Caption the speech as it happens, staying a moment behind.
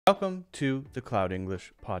Welcome to the Cloud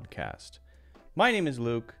English Podcast. My name is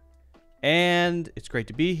Luke, and it's great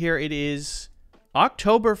to be here. It is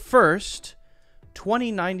October 1st,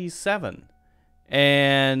 2097,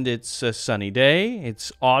 and it's a sunny day.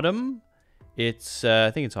 It's autumn. I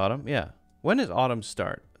think it's autumn. Yeah. When does autumn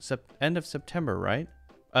start? End of September, right?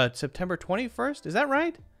 September 21st? Is that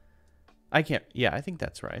right? I think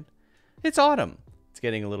that's right. It's autumn. It's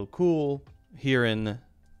getting a little cool here in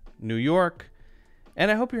New York. And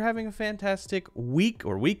I hope you're having a fantastic week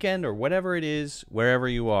or weekend or whatever it is, wherever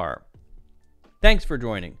you are. Thanks for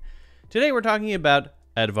joining. Today we're talking about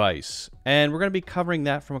advice, and we're going to be covering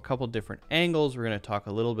that from a couple different angles. We're going to talk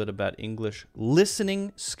a little bit about English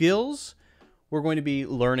listening skills. We're going to be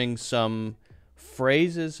learning some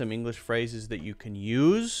phrases, some English phrases that you can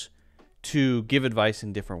use to give advice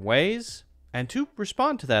in different ways and to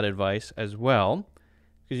respond to that advice as well,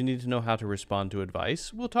 because you need to know how to respond to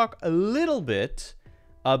advice. We'll talk a little bit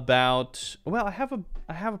about, well, I have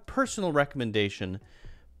a personal recommendation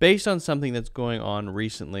based on something that's going on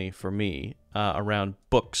recently for me around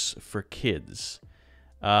books for kids.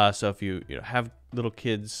 So if you have little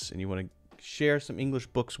kids and you want to share some English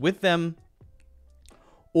books with them,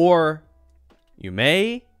 or you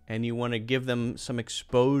may and you want to give them some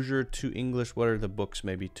exposure to English, what are the books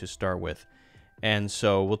maybe to start with? And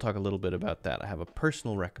so we'll talk a little bit about that. I have a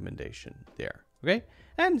personal recommendation there, okay?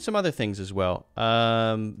 And some other things as well.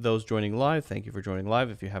 Those joining live, thank you for joining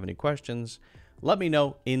live. If you have any questions, let me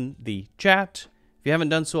know in the chat. If you haven't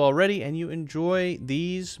done so already and you enjoy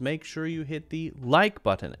these, make sure you hit the like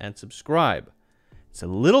button and subscribe. It's a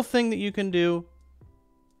little thing that you can do,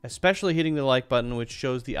 especially hitting the like button, which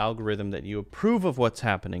shows the algorithm that you approve of what's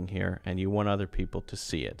happening here and you want other people to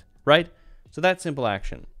see it, right? So that's simple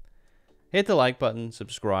action. Hit the like button,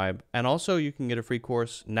 subscribe, and also you can get a free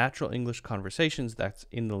course, Natural English Conversations. That's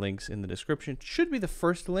in the links in the description. Should be the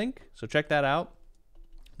first link, so check that out.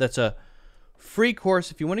 That's a free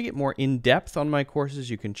course. If you want to get more in-depth on my courses,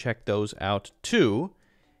 you can check those out too.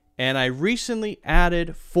 And I recently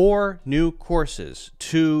added 4 new courses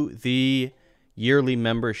to the yearly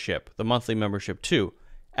membership, the monthly membership too,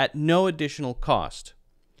 at no additional cost.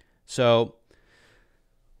 So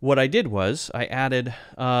what I did was I added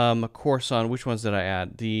a course on, which ones did I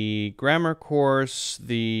add? The grammar course,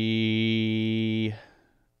 a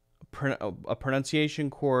pronunciation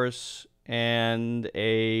course, and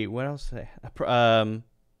what else did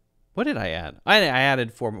what did I add? I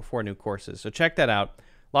added four new courses. So check that out.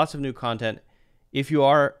 Lots of new content. If you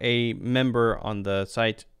are a member on the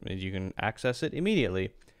site, you can access it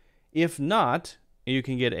immediately. If not, you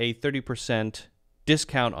can get a 30%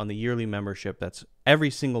 discount on the yearly membership. That's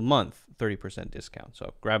every single month, 30% discount.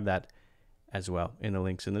 So grab that as well in the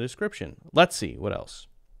links in the description. Let's see, what else?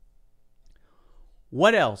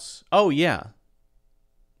 What else? Oh, yeah.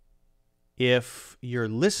 If you're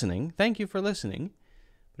listening, thank you for listening.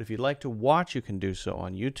 But if you'd like to watch, you can do so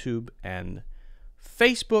on YouTube and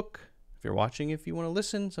Facebook. If you're watching, if you want to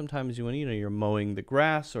listen, sometimes you're mowing the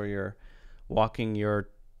grass or you're walking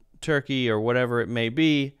your turkey or whatever it may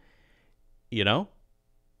be,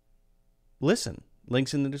 listen.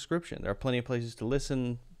 Links in the description. There are plenty of places to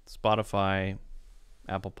listen. Spotify,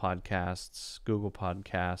 Apple Podcasts, Google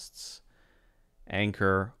Podcasts,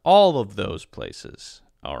 Anchor, all of those places.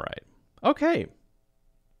 All right. Okay.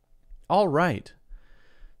 All right.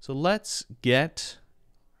 So let's get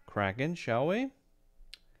cracking, shall we?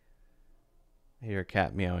 I hear a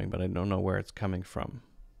cat meowing, but I don't know where it's coming from.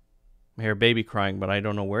 I hear a baby crying, but I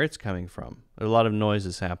don't know where it's coming from. There's a lot of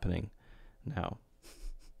noises happening now.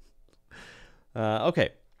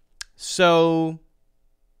 Okay, so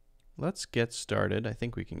let's get started. I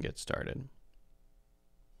think we can get started.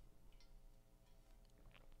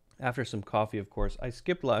 After some coffee, of course. I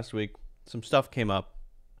skipped last week. Some stuff came up.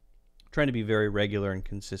 I'm trying to be very regular and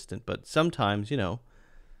consistent, but sometimes,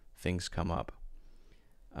 things come up.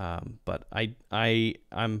 But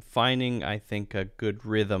I'm finding, I think, a good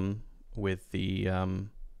rhythm with the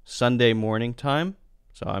Sunday morning time.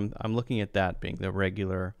 So I'm looking at that being the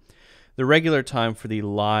regular time for the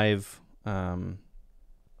live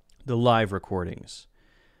recordings.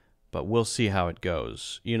 But we'll see how it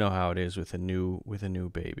goes. You know how it is with a new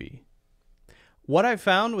baby. What I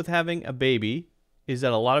found with having a baby is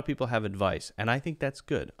that a lot of people have advice, and I think that's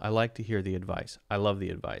good. I like to hear the advice. I love the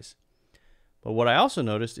advice. But what I also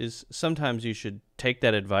noticed is sometimes you should take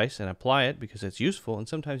that advice and apply it because it's useful, and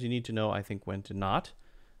sometimes you need to know, I think, when to not,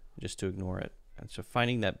 just to ignore it. And so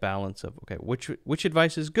finding that balance of, okay, which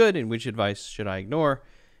advice is good and which advice should I ignore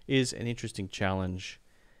is an interesting challenge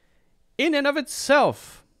in and of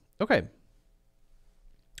itself. Okay.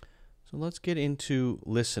 So let's get into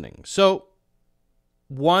listening. So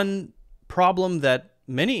one problem that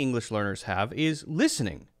many English learners have is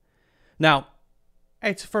listening. Now,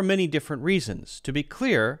 it's for many different reasons. To be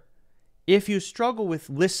clear, if you struggle with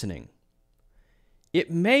listening,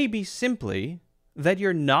 it may be simply that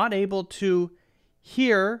you're not able to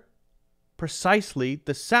hear precisely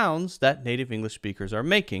the sounds that native English speakers are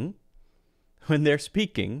making when they're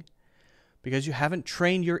speaking because you haven't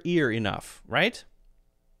trained your ear enough, right?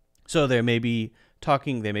 So they may be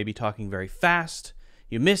talking very fast,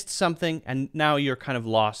 you missed something, and now you're kind of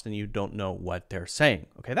lost and you don't know what they're saying.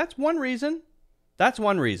 Okay, that's one reason. That's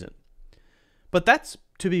one reason. But that's,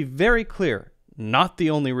 to be very clear, not the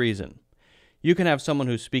only reason. You can have someone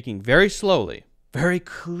who's speaking very slowly, very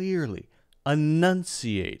clearly,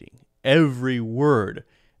 enunciating every word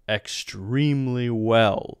extremely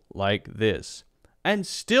well, like this, and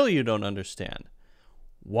still you don't understand.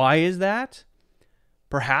 Why is that?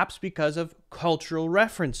 Perhaps because of cultural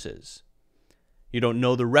references. You don't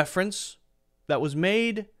know the reference that was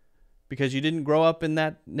made because you didn't grow up in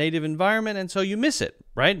that native environment, and so you miss it,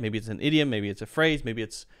 right? Maybe it's an idiom, maybe it's a phrase, maybe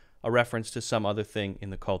it's a reference to some other thing in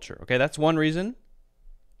the culture. Okay, that's one reason,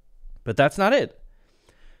 but that's not it.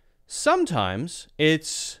 Sometimes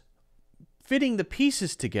it's fitting the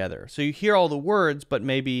pieces together. So you hear all the words, but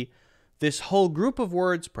maybe this whole group of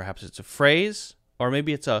words, perhaps it's a phrase, or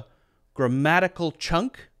maybe it's a grammatical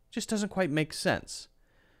chunk, just doesn't quite make sense.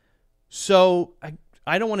 So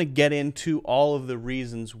I don't want to get into all of the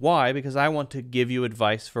reasons why, because I want to give you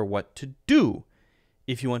advice for what to do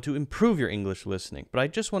if you want to improve your English listening. But I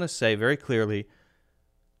just want to say very clearly,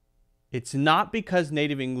 it's not because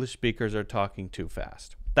native English speakers are talking too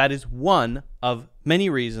fast. That is one of many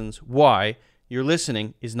reasons why your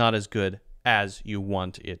listening is not as good as you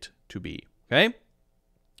want it to be. Okay?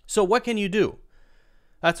 So what can you do?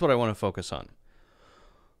 That's what I want to focus on.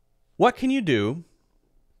 What can you do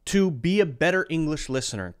to be a better English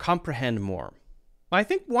listener, comprehend more? I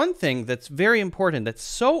think one thing that's very important, that's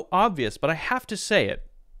so obvious, but I have to say it,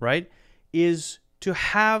 right, is to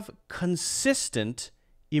have consistent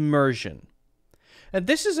immersion. And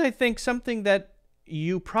this is, I think, something that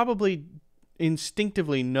you probably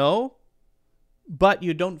instinctively know, but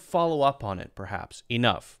you don't follow up on it, perhaps,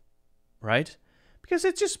 enough, right? Because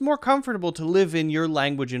it's just more comfortable to live in your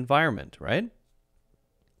language environment, right?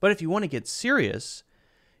 But if you want to get serious,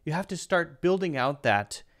 you have to start building out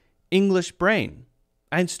that English brain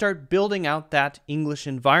and start building out that English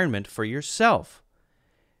environment for yourself.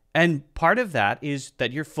 And part of that is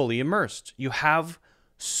that you're fully immersed. You have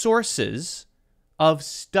sources of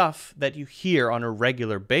stuff that you hear on a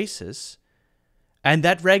regular basis, and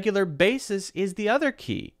that regular basis is the other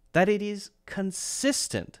key, that it is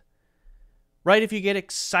consistent. Right? If you get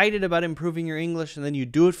excited about improving your English and then you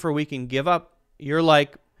do it for a week and give up, you're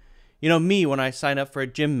like, you know, me when I sign up for a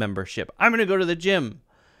gym membership. I'm going to go to the gym.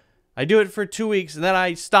 I do it for 2 weeks and then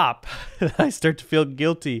I stop. I start to feel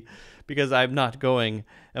guilty because I'm not going,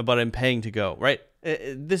 but I'm paying to go, right?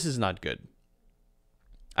 This is not good.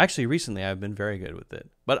 Actually, recently I've been very good with it.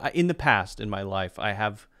 But in the past, in my life, I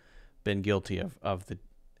have been guilty of the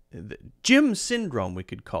gym syndrome, we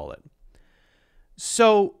could call it.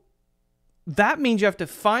 So that means you have to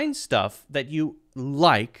find stuff that you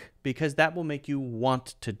like because that will make you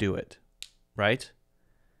want to do it, right?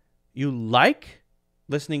 You like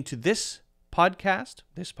listening to this podcast,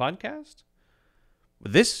 this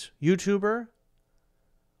YouTuber,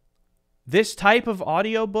 this type of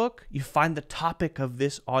audiobook. You find the topic of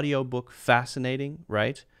this audiobook fascinating,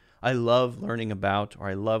 right? I love learning about, or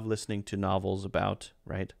I love listening to novels about,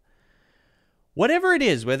 right? Whatever it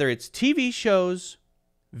is, whether it's TV shows,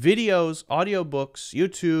 videos, audiobooks,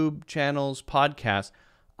 YouTube channels, podcasts,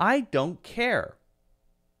 I don't care.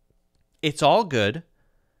 It's all good.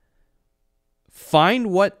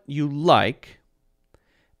 Find what you like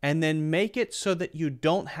and then make it so that you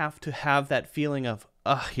don't have to have that feeling of,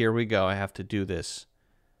 here we go, I have to do this.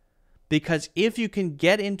 Because if you can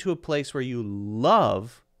get into a place where you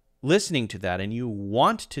love listening to that and you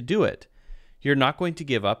want to do it, you're not going to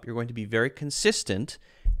give up. You're going to be very consistent,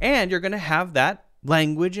 and you're going to have that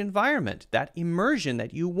language environment, that immersion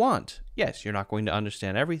that you want. Yes, you're not going to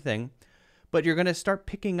understand everything, but you're going to start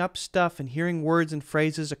picking up stuff and hearing words and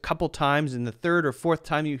phrases a couple times, and the third or fourth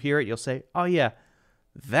time you hear it, you'll say, oh yeah,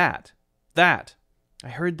 that. I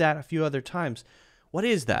heard that a few other times. What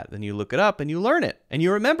is that? Then you look it up and you learn it, and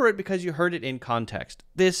you remember it because you heard it in context.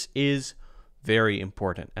 This is very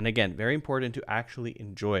important. And again, very important to actually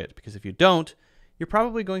enjoy it, because if you don't, you're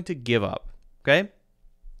probably going to give up, okay?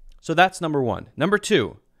 So that's number one. Number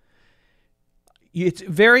two, it's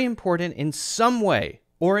very important in some way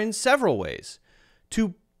or in several ways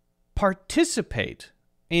to participate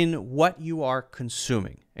in what you are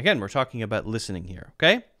consuming. Again, we're talking about listening here,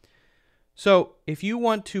 okay? So if you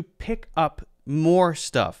want to pick up more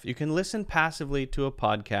stuff, you can listen passively to a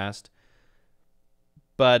podcast,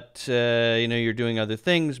 but you're doing other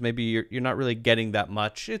things. Maybe you're not really getting that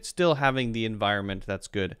much. It's still having the environment. That's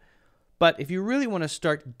good. But if you really want to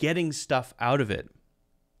start getting stuff out of it,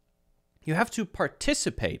 you have to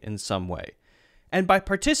participate in some way. And by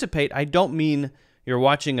participate, I don't mean you're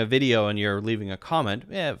watching a video and you're leaving a comment.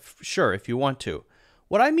 Yeah, sure, if you want to.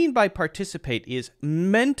 What I mean by participate is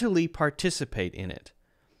mentally participate in it.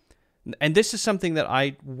 And this is something that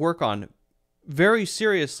I work on very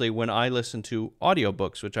seriously when I listen to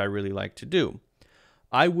audiobooks, which I really like to do.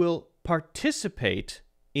 I will participate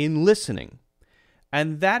in listening.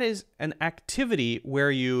 And that is an activity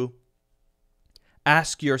where you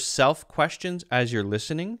ask yourself questions as you're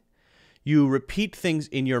listening. You repeat things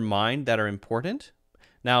in your mind that are important.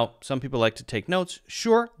 Now, some people like to take notes.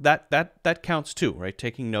 Sure, that counts too, right?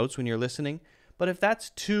 Taking notes when you're listening. But if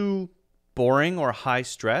that's too boring or high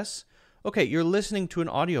stress, okay, you're listening to an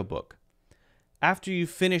audiobook. After you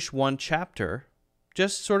finish one chapter,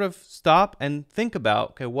 just sort of stop and think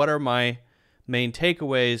about, okay, what are my main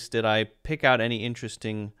takeaways? Did I pick out any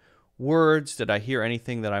interesting words? Did I hear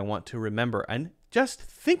anything that I want to remember? And just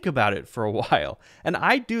think about it for a while. And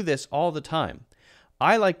I do this all the time.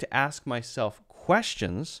 I like to ask myself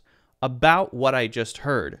questions about what I just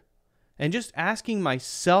heard. And just asking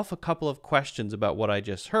myself a couple of questions about what I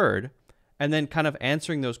just heard, and then kind of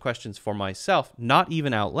answering those questions for myself, not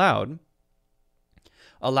even out loud,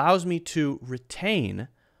 allows me to retain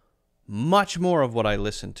much more of what I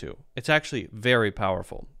listen to. It's actually very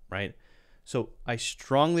powerful, right? So I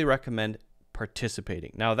strongly recommend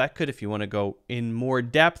participating. Now that could, if you want to go in more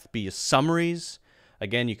depth, be summaries.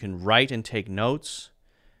 Again, you can write and take notes.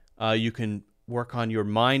 You can work on your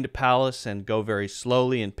mind palace and go very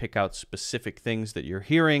slowly and pick out specific things that you're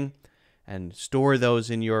hearing and store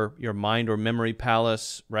those in your mind or memory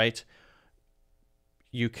palace, right?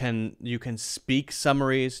 You can speak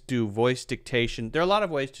summaries, do voice dictation. There are a lot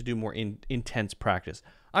of ways to do more intense practice.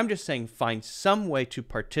 I'm just saying find some way to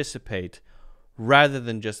participate rather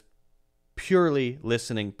than just purely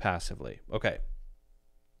listening passively. Okay.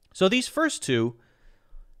 So these first two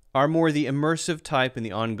are more the immersive type and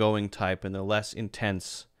the ongoing type and the less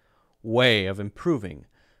intense way of improving.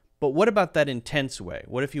 But what about that intense way?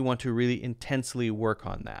 What if you want to really intensely work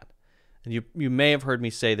on that? And you may have heard me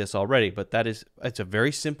say this already, but it's a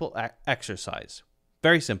very simple exercise.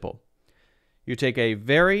 Very simple. You take a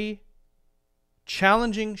very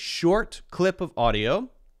challenging short clip of audio,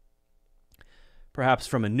 perhaps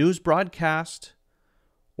from a news broadcast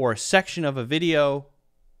or a section of a video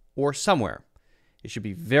or somewhere. It should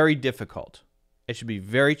be very difficult. It should be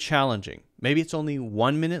very challenging. Maybe it's only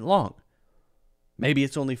 1 minute long. Maybe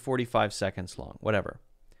it's only 45 seconds long, whatever.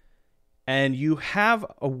 And you have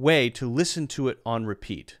a way to listen to it on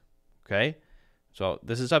repeat, okay? So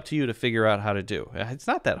this is up to you to figure out how to do. It's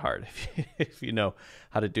not that hard if you know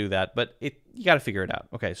how to do that, but you got to figure it out.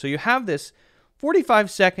 Okay, so you have this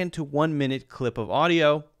 45-second to 1 minute clip of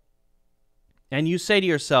audio, and you say to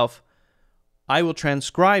yourself, I will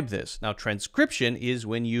transcribe this. Now, transcription is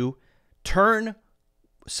when you turn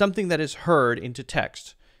something that is heard into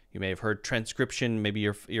text. You may have heard transcription. Maybe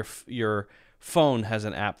your phone has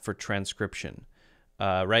an app for transcription,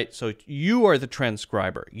 right? So you are the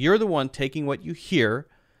transcriber. You're the one taking what you hear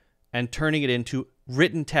and turning it into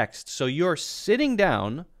written text. So you're sitting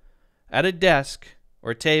down at a desk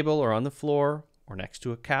or a table or on the floor or next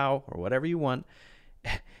to a cow or whatever you want.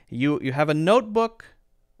 You have a notebook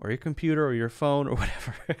or your computer or your phone or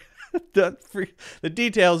whatever. The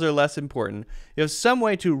details are less important. You have some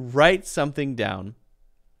way to write something down,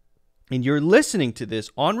 and you're listening to this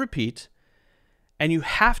on repeat, and you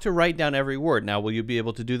have to write down every word. Now, will you be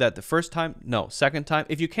able to do that the first time? No. Second time?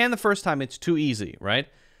 If you can the first time, it's too easy, right?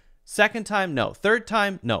 Second time? No. Third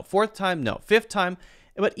time? No. Fourth time? No. Fifth time?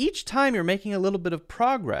 But each time you're making a little bit of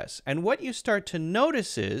progress. And what you start to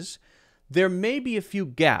notice is there may be a few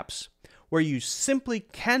gaps where you simply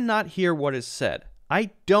cannot hear what is said.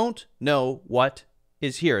 I don't know what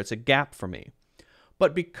is here. It's a gap for me.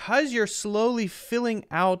 But because you're slowly filling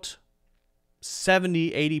out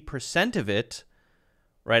 70, 80% of it,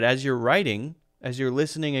 right, as you're writing, as you're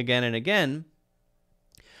listening again and again,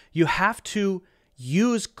 you have to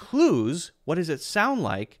use clues. What does it sound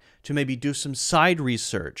like? To maybe do some side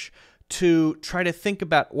research, to try to think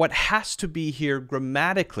about what has to be here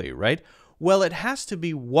grammatically, right? Well, it has to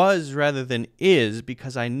be was rather than is,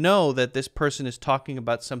 because I know that this person is talking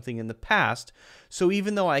about something in the past. So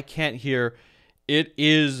even though I can't hear, it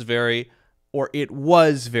is very, or it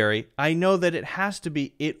was very. I know that it has to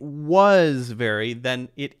be it was very, then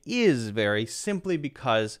it is very, simply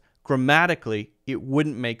because grammatically it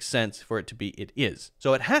wouldn't make sense for it to be it is.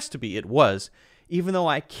 So it has to be it was, even though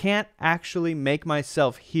I can't actually make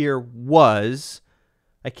myself hear was.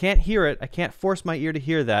 I can't hear it. I can't force my ear to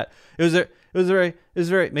hear that. It was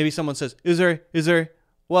very, maybe someone says, is there,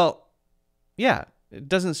 well, yeah, it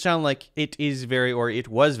doesn't sound like it is very or it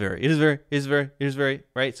was very. It is very,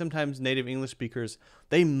 right? Sometimes native English speakers,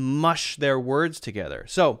 they mush their words together.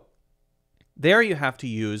 So there you have to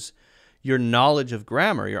use your knowledge of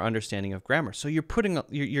grammar, your understanding of grammar. So you're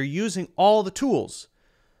using all the tools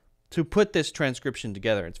to put this transcription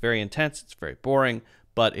together. It's very intense, it's very boring,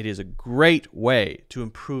 but it is a great way to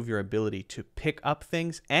improve your ability to pick up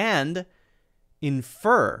things and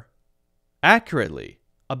infer accurately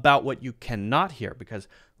about what you cannot hear, because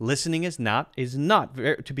listening is not,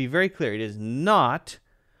 to be very clear, it is not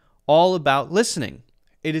all about listening.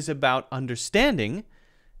 It is about understanding,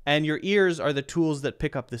 and your ears are the tools that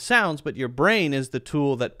pick up the sounds, but your brain is the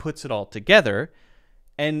tool that puts it all together,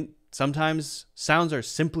 and sometimes sounds are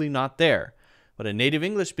simply not there. But a native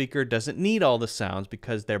English speaker doesn't need all the sounds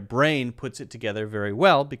because their brain puts it together very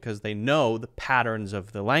well because they know the patterns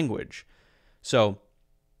of the language. So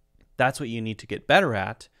that's what you need to get better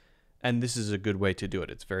at, and this is a good way to do it.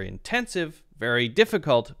 It's very intensive, very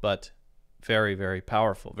difficult, but very, very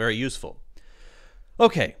powerful, very useful.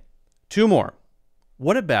 Okay, 2 more.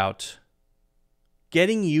 What about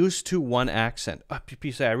getting used to one accent?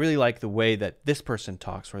 You say, I really like the way that this person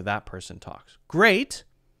talks or that person talks. Great.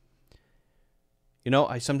 You know,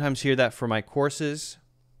 I sometimes hear that for my courses.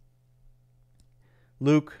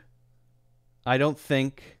 Luke, I don't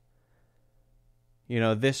think,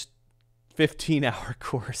 this 15-hour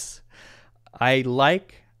course, I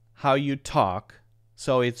like how you talk,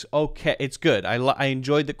 so it's okay. It's good. I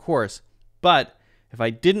enjoyed the course. But if I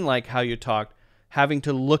didn't like how you talked, having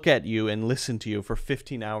to look at you and listen to you for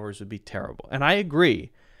 15 hours would be terrible. And I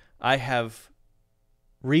agree. I have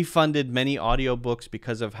refunded many audiobooks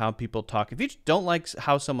because of how people talk. If you don't like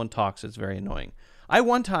how someone talks, it's very annoying. I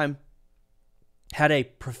one time had a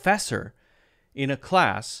professor in a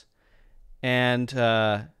class, and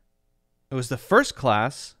it was the first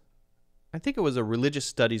class. I think it was a religious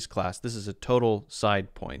studies class. This is a total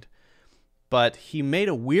side point. But he made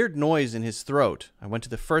a weird noise in his throat. I went to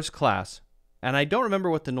the first class, and I don't remember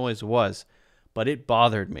what the noise was, but it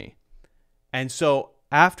bothered me. And so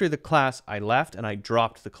after the class, I left and I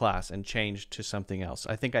dropped the class and changed to something else.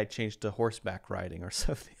 I think I changed to horseback riding or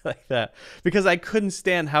something like that because I couldn't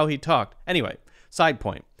stand how he talked. Anyway, side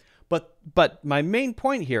point. But my main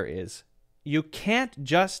point here is you can't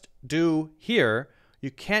just you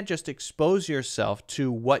can't just expose yourself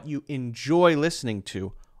to what you enjoy listening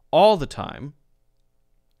to all the time,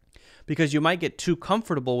 because you might get too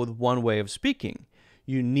comfortable with one way of speaking.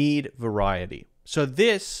 You need variety. So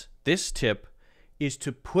this tip is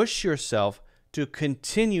to push yourself to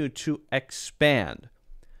continue to expand.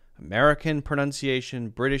 American pronunciation,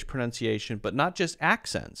 British pronunciation, but not just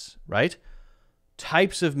accents, right?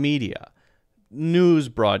 Types of media, news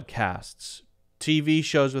broadcasts, TV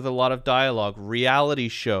shows with a lot of dialogue, reality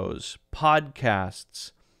shows,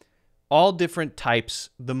 podcasts, all different types.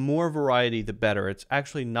 The more variety, the better. It's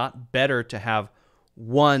actually not better to have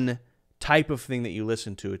one type of thing that you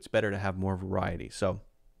listen to. It's better to have more variety. So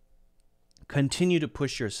continue to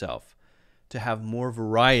push yourself to have more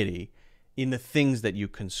variety in the things that you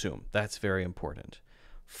consume. That's very important.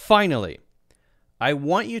 Finally, I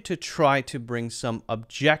want you to try to bring some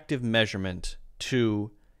objective measurement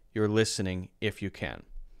to your listening if you can.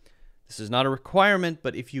 This is not a requirement,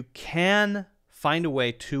 but if you can find a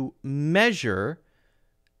way to measure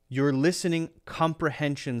your listening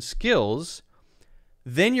comprehension skills,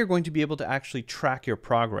 then you're going to be able to actually track your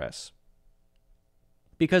progress.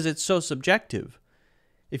 Because it's so subjective.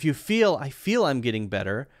 If you feel, I feel I'm getting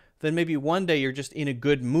better, then maybe one day you're just in a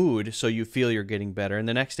good mood, so you feel you're getting better, and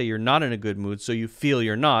the next day you're not in a good mood, so you feel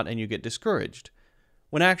you're not, and you get discouraged.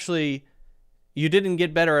 When actually you didn't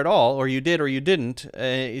get better at all, or you did or you didn't,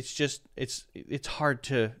 it's hard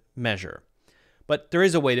to measure. But there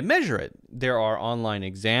is a way to measure it. There are online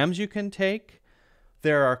exams you can take.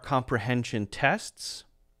 There are comprehension tests.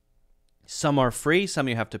 Some are free, some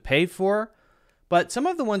you have to pay for. But some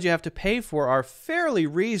of the ones you have to pay for are fairly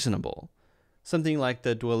reasonable. Something like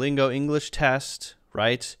the Duolingo English test,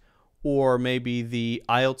 right? Or maybe the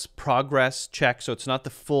IELTS progress check. So it's not the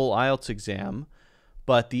full IELTS exam,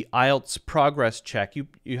 but the IELTS progress check,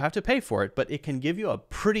 you have to pay for it. But it can give you a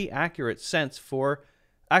pretty accurate sense for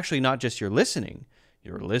actually not just your listening,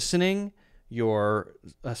 your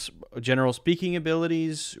general speaking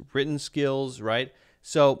abilities, written skills, right?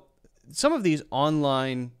 So some of these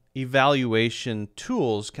online evaluation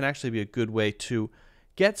tools can actually be a good way to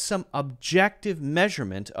get some objective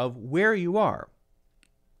measurement of where you are,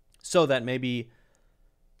 so that maybe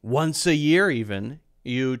once a year even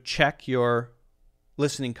you check your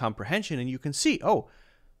listening comprehension and you can see, oh,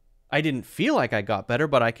 I didn't feel like I got better,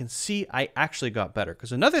 but I can see I actually got better.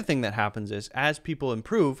 Because another thing that happens is as people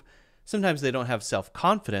improve, sometimes they don't have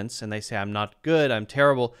self-confidence and they say, I'm not good, I'm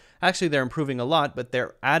terrible. Actually, they're improving a lot, but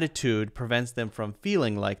their attitude prevents them from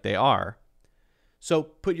feeling like they are. So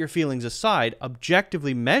put your feelings aside,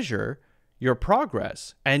 objectively measure your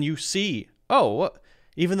progress, and you see, oh,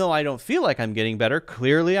 even though I don't feel like I'm getting better,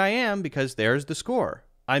 clearly I am, because there's the score.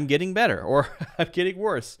 I'm getting better, or I'm getting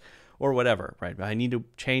worse, or whatever, right? I need to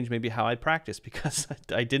change maybe how I practice because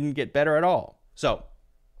I didn't get better at all. So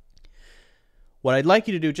what I'd like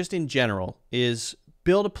you to do just in general is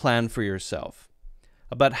build a plan for yourself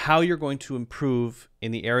about how you're going to improve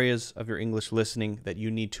in the areas of your English listening that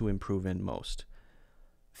you need to improve in most.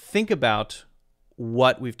 Think about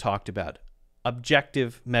what we've talked about.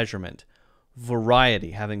 Objective measurement,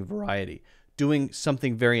 variety, having variety, doing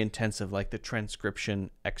something very intensive like the transcription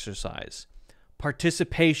exercise,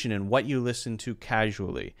 participation in what you listen to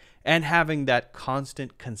casually, and having that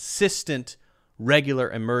constant, consistent, regular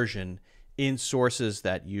immersion in sources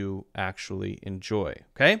that you actually enjoy,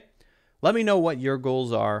 okay? Let me know what your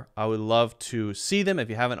goals are. I would love to see them. If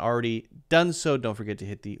you haven't already done so, don't forget to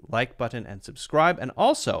hit the like button and subscribe. And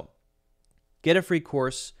also, get a free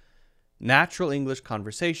course, Natural English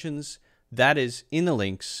Conversations. That is in the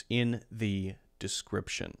links in the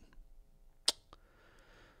description.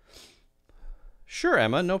 Sure,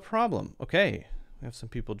 Emma, no problem. Okay, we have some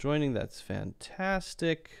people joining. That's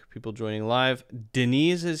fantastic. People joining live.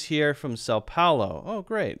 Denise is here from Sao Paulo. Oh,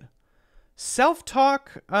 great.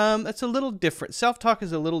 Self-talk, that's a little different. Self-talk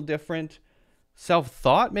is a little different.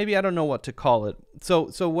 Self-thought, maybe, I don't know what to call it. So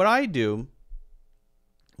what I do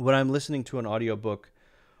when I'm listening to an audiobook,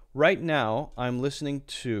 right now I'm listening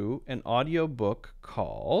to an audiobook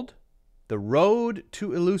called The Road to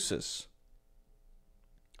Eleusis,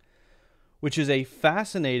 which is a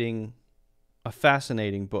fascinating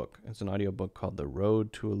book. It's an audiobook called The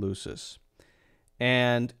Road to Eleusis.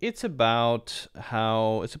 And it's about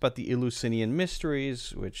the Eleusinian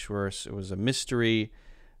mysteries, which was a mystery,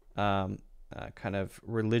 kind of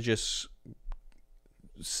religious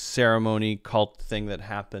ceremony, cult thing that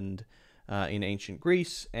happened in ancient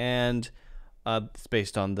Greece. And it's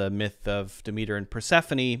based on the myth of Demeter and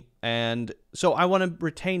Persephone. And so I want to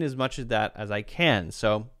retain as much of that as I can.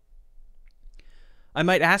 So I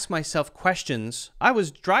might ask myself questions. I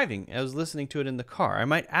was driving. I was listening to it in the car. I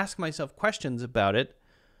might ask myself questions about it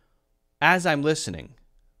as I'm listening,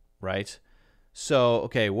 right? So,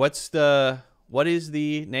 okay, what is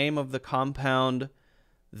the name of the compound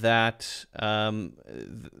that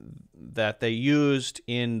that they used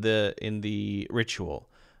in the ritual?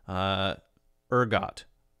 Ergot.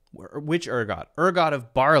 Which ergot? Ergot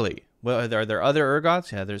of barley. Well, are there other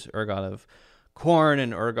ergots? Yeah, there's ergot of corn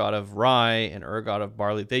and ergot of rye and ergot of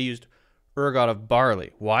barley. They used ergot of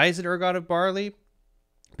barley. Why is it ergot of barley?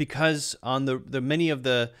 Because on the many of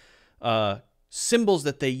the symbols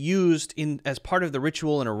that they used as part of the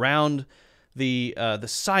ritual and around the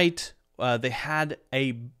site, they had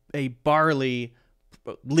a barley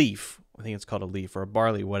leaf. I think it's called a leaf or a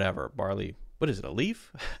barley, whatever. Barley. What is it? A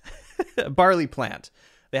leaf? A barley plant.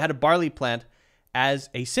 They had a barley plant as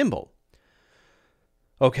a symbol.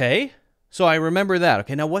 Okay. So I remember that.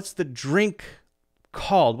 Okay, now what's the drink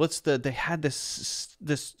called? They had this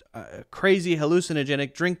crazy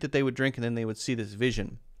hallucinogenic drink that they would drink, and then they would see this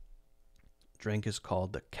vision. Drink is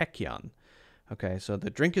called the Kekion. Okay, so the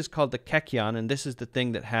drink is called the Kekion, and this is the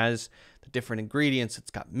thing that has the different ingredients.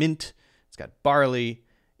 It's got mint, it's got barley,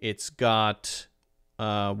 it's got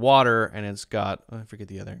water, and it's got, I forget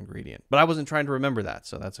the other ingredient. But I wasn't trying to remember that,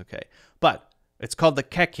 so that's okay. But it's called the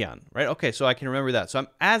Kekion, right? Okay, so I can remember that. So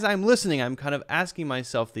as I'm listening, I'm kind of asking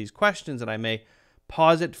myself these questions, and I may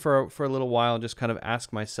pause it for a little while and just kind of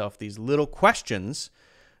ask myself these little questions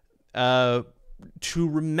to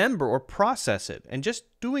remember or process it. And just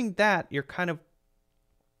doing that, you're kind of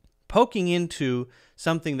poking into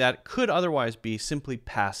something that could otherwise be simply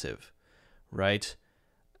passive, right?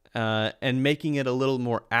 And making it a little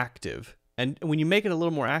more active. And when you make it a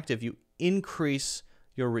little more active, you increase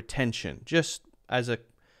your retention, just as a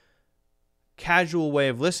casual way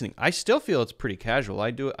of listening. I still feel it's pretty casual.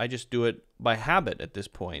 I just do it by habit at this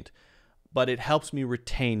point, but it helps me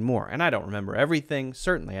retain more. And I don't remember everything.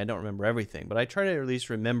 Certainly, I don't remember everything, but I try to at least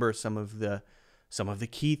remember some of the some of the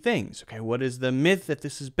key things. Okay, what is the myth that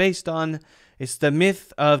this is based on? It's the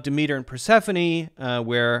myth of Demeter and Persephone,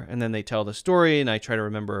 and then they tell the story, and I try to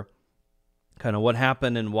remember kind of what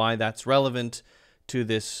happened and why that's relevant to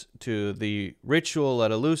the ritual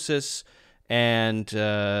at Eleusis, and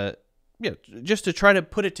just to try to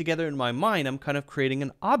put it together in my mind. I'm kind of creating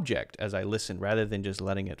an object as I listen rather than just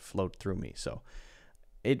letting it float through me. So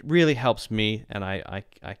it really helps me, and I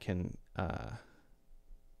can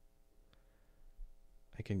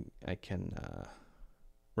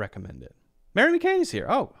recommend it. Mary McCain is here.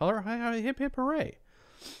 Oh, hip hip hooray.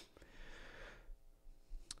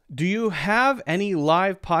 Do you have any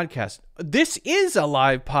live podcast? This is a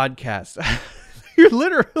live podcast. You're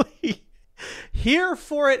literally here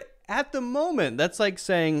for it at the moment. That's like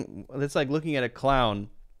looking at a clown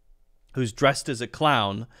who's dressed as a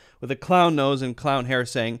clown with a clown nose and clown hair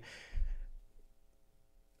saying,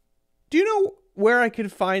 do you know where I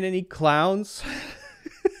could find any clowns?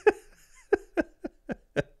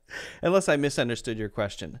 Unless I misunderstood your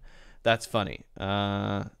question. That's funny.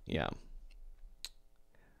 Yeah.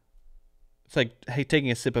 It's like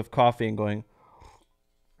taking a sip of coffee and going,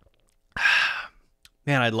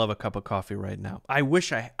 man, I'd love a cup of coffee right now. I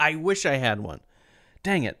wish I had one.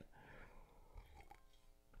 Dang it.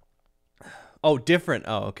 Oh, different.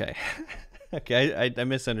 Oh, okay. Okay, I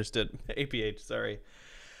misunderstood. APH, sorry.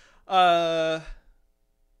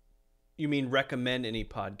 You mean recommend any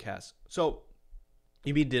podcasts? So,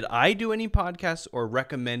 you mean did I do any podcasts or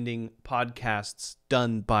recommending podcasts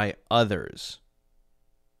done by others?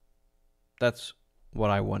 That's what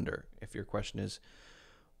I wonder. If your question is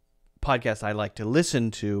podcasts I like to listen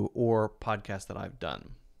to or podcasts that I've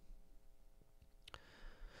done.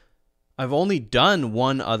 I've only done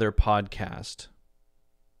one other podcast,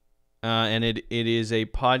 and it is a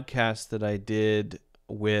podcast that I did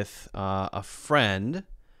with a friend.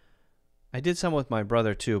 I did some with my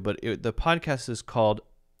brother too, but the podcast is called,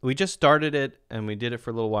 we just started it and we did it for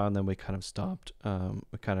a little while and then we kind of stopped.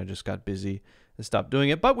 We kind of just got busy and stopped doing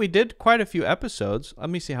it, but we did quite a few episodes. Let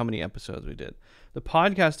me see how many episodes we did. The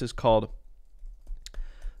podcast is called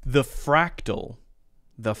The Fractal.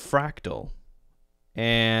 The Fractal.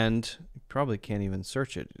 And you probably can't even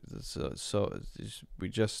search it. So we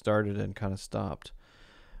just started and kind of stopped.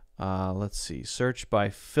 Let's see. Search by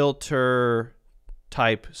filter,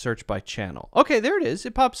 type, search by channel. Okay, there it is.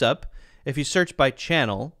 It pops up. If you search by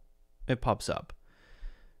channel, it pops up.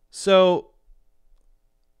 So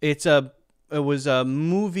it was a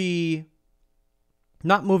movie,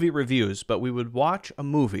 not movie reviews, but we would watch a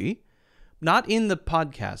movie, not in the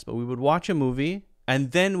podcast, but we would watch a movie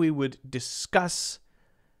and then we would discuss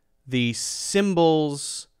the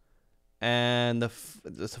symbols and the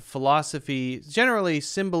philosophy, generally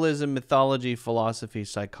symbolism, mythology, philosophy,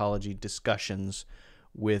 psychology discussions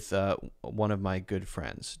with one of my good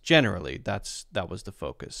friends. Generally, that was the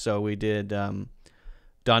focus. So we did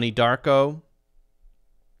Donnie Darko,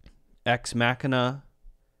 Ex Machina,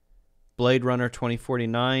 Blade Runner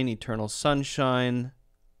 2049, Eternal Sunshine,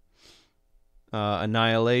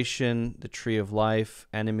 Annihilation, The Tree of Life,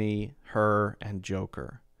 Enemy, Her, and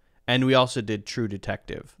Joker. And we also did True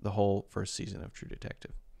Detective, the whole first season of True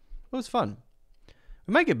Detective. It was fun.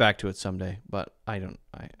 We might get back to it someday, but I don't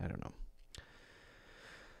know.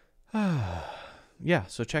 Yeah,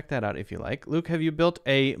 so check that out if you like. Luke, have you built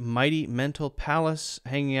a mighty mental palace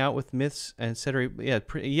hanging out with myths, etc.?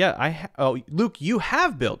 Yeah, Luke, you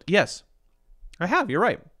have built. Yes, I have. You're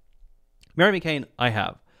right. Mary McCain, I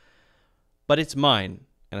have. But it's mine,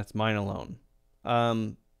 and it's mine alone.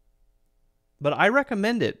 But I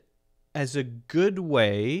recommend it as a good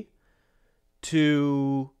way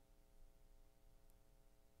to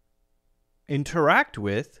interact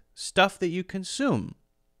with stuff that you consume.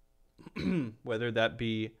 Whether that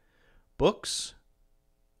be books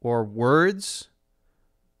or words,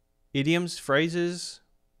 idioms, phrases,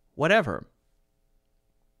 whatever.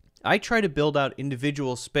 I try to build out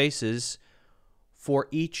individual spaces for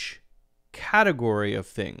each category of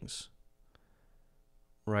things.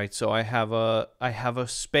 Right? So I have a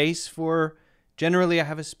space for, generally I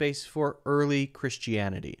have a space for early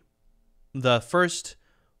Christianity. The first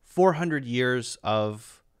 400 years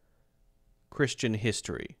of Christian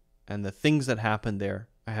history. And the things that happened there,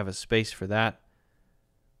 I have a space for that,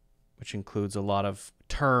 which includes a lot of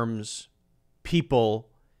terms, people,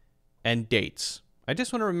 and dates. I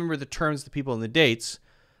just want to remember the terms, the people, and the dates.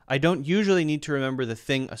 I don't usually need to remember the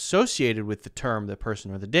thing associated with the term, the person,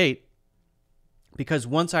 or the date, because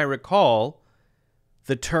once I recall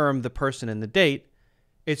the term, the person, and the date,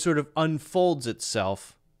 it sort of unfolds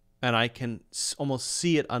itself, and I can almost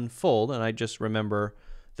see it unfold, and I just remember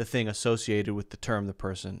the thing associated with the term, the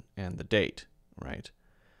person, and the date, right?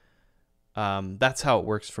 That's how it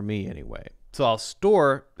works for me anyway. So I'll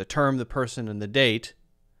store the term, the person, and the date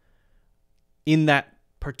in that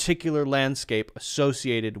particular landscape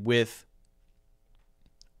associated with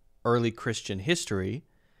early Christian history,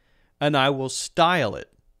 and I will style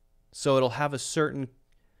it. So it'll have a certain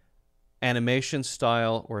animation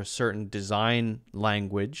style or a certain design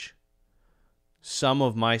language. Some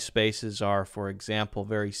of my spaces are, for example,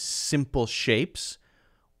 very simple shapes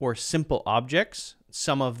or simple objects.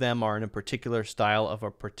 Some of them are in a particular style of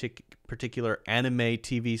a particular anime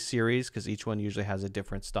TV series, because each one usually has a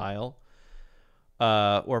different style,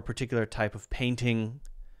 or a particular type of painting.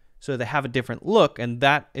 So they have a different look, and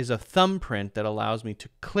that is a thumbprint that allows me to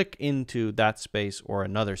click into that space or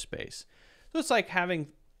another space. So it's like having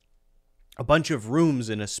a bunch of rooms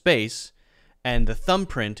in a space, and the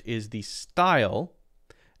thumbprint is the style.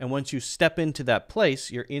 And once you step into that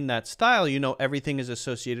place, you're in that style, you know everything is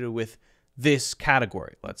associated with this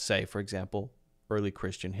category. Let's say, for example, early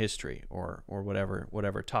Christian history or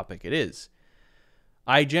whatever topic it is.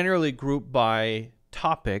 I generally group by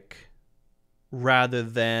topic rather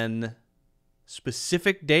than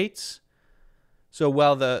specific dates. So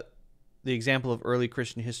while the example of early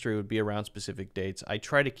Christian history would be around specific dates, I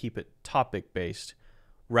try to keep it topic-based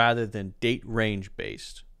rather than date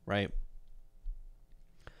range-based, right?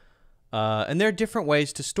 And there are different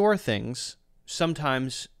ways to store things.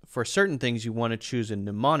 Sometimes for certain things you want to choose a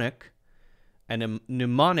mnemonic, and a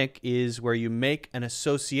mnemonic is where you make an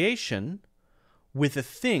association with a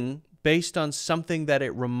thing based on something that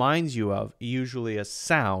it reminds you of, usually a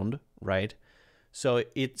sound, right? So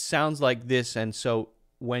it sounds like this, and so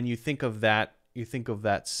when you think of that, you think of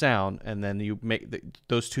that sound, and then you make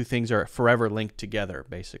those two things are forever linked together,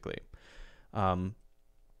 basically. And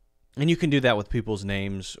you can do that with people's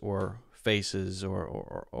names or faces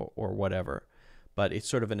or whatever. But it's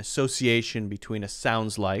sort of an association between a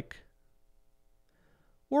sounds like,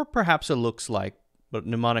 or perhaps a looks like, but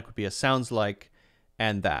mnemonic would be a sounds like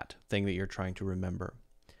and that thing that you're trying to remember.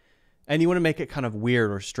 And you want to make it kind of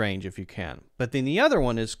weird or strange if you can. But then the other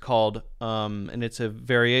one is called, and it's a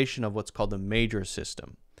variation of what's called the major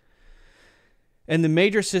system. And the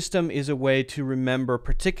major system is a way to remember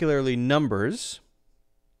particularly numbers.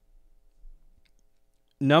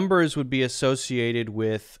 Numbers would be associated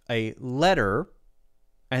with a letter,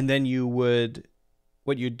 and then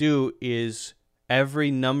what you do is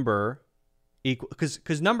every number equal,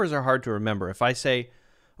 because numbers are hard to remember. If I say,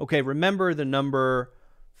 okay, remember the number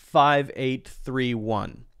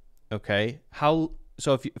 5831, okay?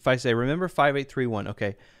 So if I say remember 5831,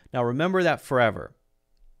 okay, now remember that forever.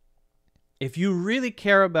 If you really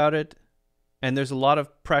care about it and there's a lot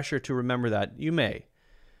of pressure to remember that, you may.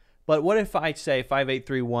 But what if I say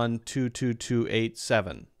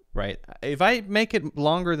 5831222287, right? If I make it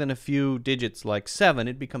longer than a few digits like 7,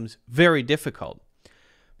 it becomes very difficult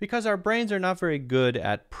because our brains are not very good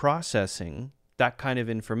at processing that kind of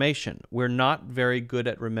information. We're not very good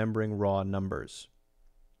at remembering raw numbers.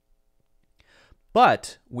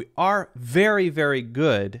 But we are very, very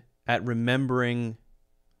good at remembering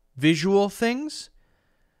visual things,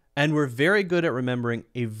 and we're very good at remembering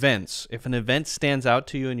events. If an event stands out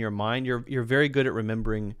to you in your mind, you're very good at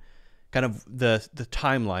remembering kind of the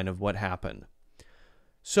timeline of what happened.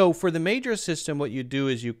 So for the major system, what you do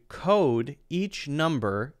is you code each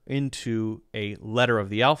number into a letter of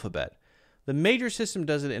the alphabet. The major system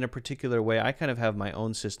does it in a particular way. I kind of have my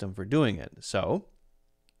own system for doing it. So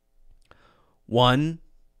 1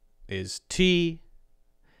 is T,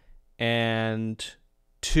 and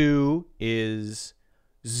 2 is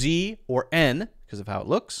Z or N, because of how it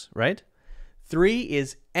looks, right? 3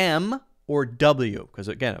 is M or W, because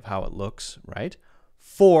again, of how it looks, right?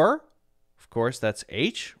 4, of course, that's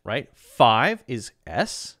H, right? 5 is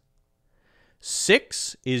S.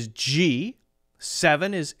 6 is G.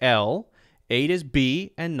 7 is L. 8 is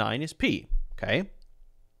B, and 9 is P, okay?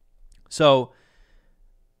 So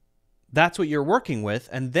that's what you're working with,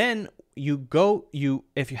 and then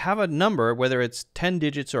if you have a number, whether it's 10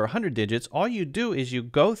 digits or 100 digits, all you do is you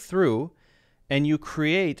go through and you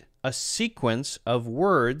create a sequence of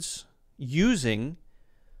words using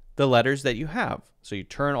the letters that you have. So you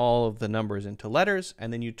turn all of the numbers into letters,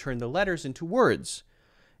 and then you turn the letters into words.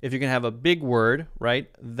 If you're going to have a big word, right,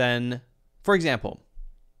 then, for example,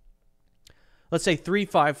 let's say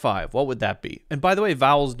 355. What would that be? And by the way,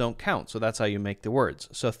 vowels don't count, so that's how you make the words.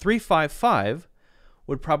 So 355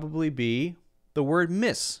 would probably be the word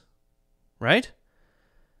miss, right?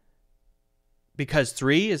 Because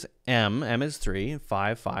 3 is M is 3, and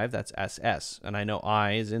 5, that's SS. And I know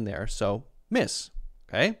I is in there, so miss,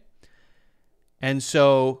 okay? And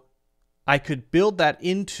so I could build that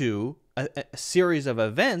into a series of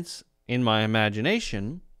events in my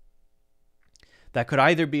imagination that could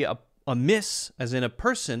either be a miss, as in a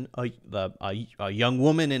person, a young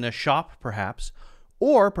woman in a shop perhaps,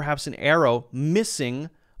 or perhaps an arrow missing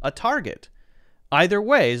a target. Either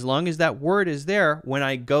way, as long as that word is there, when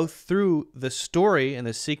I go through the story and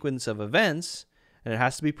the sequence of events, and it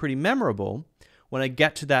has to be pretty memorable, when I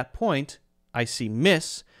get to that point, I see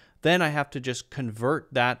miss, then I have to just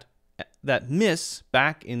convert that miss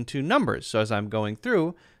back into numbers. So as I'm going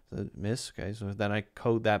through, the miss, okay, so then I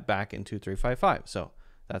code that back into 355. So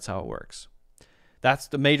that's how it works. That's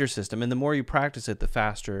the major system, and the more you practice it, the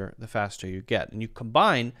faster you get. And you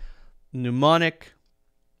combine mnemonics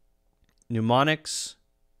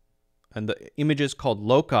and the images called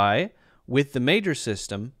loci with the major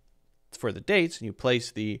system for the dates, and you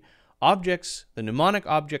place the objects, the mnemonic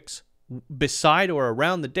objects, beside or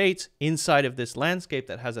around the dates inside of this landscape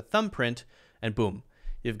that has a thumbprint, and boom,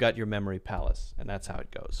 you've got your memory palace, and that's how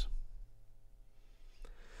it goes.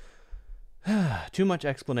 Too much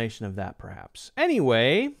explanation of that, perhaps.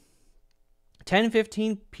 Anyway,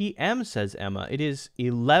 10:15 p.m., says Emma. It is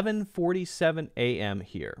 11:47 a.m.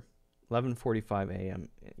 here. 11:45 a.m.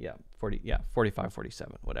 Yeah, 45,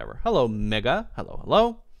 47, whatever. Hello, Mega.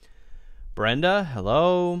 Hello. Brenda,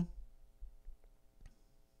 hello.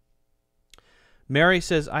 Mary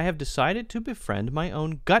says, I have decided to befriend my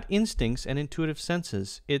own gut instincts and intuitive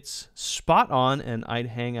senses. It's spot on, and I'd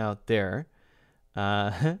hang out there.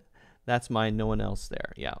 That's mine, no one else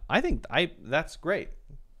there. Yeah, I think that's great.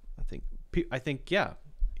 I think, yeah,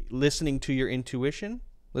 listening to your intuition,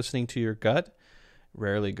 listening to your gut,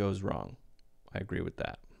 rarely goes wrong. I agree with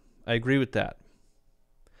that.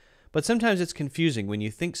 But sometimes it's confusing when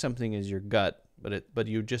you think something is your gut, but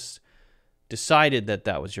you just decided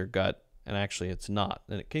that was your gut, and actually it's not,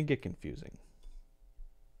 and it can get confusing.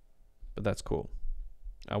 But that's cool.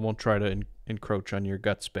 I won't try to encroach on your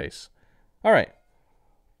gut space. All right.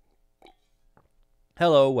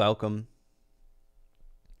 Hello, welcome.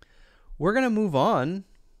 We're going to move on,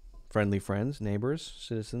 friendly friends, neighbors,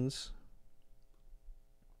 citizens.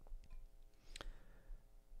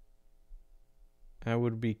 I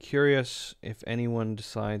would be curious if anyone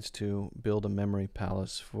decides to build a memory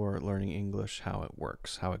palace for learning English, how it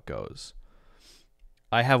works, how it goes.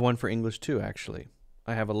 I have one for English too, actually.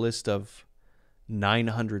 I have a list of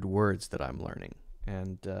 900 words that I'm learning,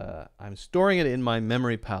 and I'm storing it in my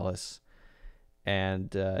memory palace,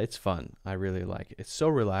 and it's fun. I really like it. It's so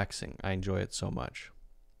relaxing. I enjoy it so much.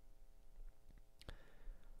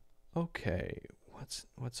 Okay,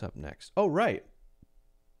 what's up next? Oh, right.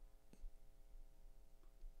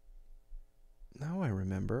 Now I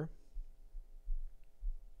remember.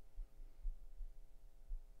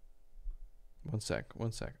 One sec.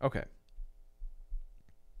 Okay.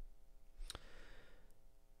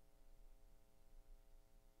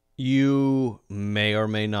 You may or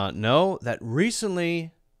may not know that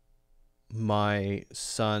recently my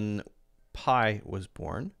son Pi was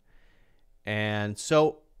born. And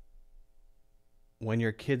so when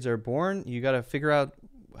your kids are born, you got to figure out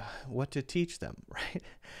what to teach them, right?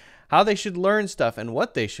 How they should learn stuff and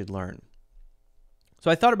what they should learn. So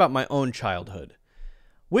I thought about my own childhood,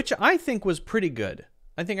 which I think was pretty good.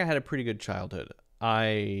 I think I had a pretty good childhood.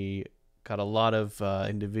 I got a lot of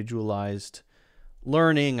individualized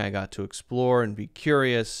learning. I got to explore and be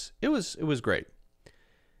curious. It was great.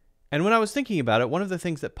 And when I was thinking about it, one of the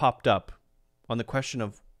things that popped up on the question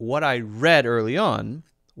of what I read early on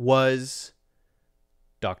was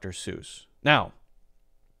Dr. Seuss. Now,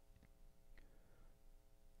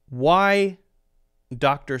 why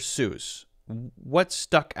Dr. Seuss? What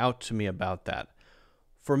stuck out to me about that?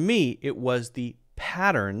 For me, it was the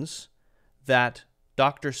patterns that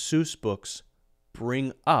Dr. Seuss books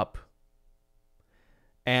bring up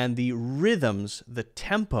and the rhythms, the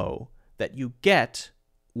tempo that you get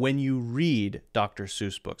when you read Dr.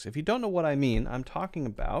 Seuss books. If you don't know what I mean, I'm talking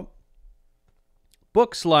about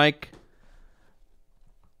books like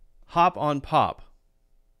Hop on Pop.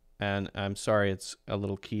 And I'm sorry it's a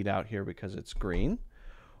little keyed out here because it's green.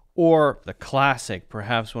 Or the classic,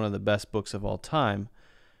 perhaps one of the best books of all time,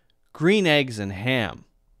 Green Eggs and Ham,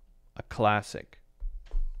 a classic.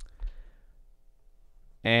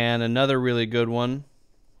 And another really good one,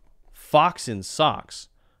 Fox in Socks,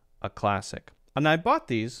 a classic. And I bought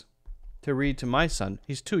these to read to my son.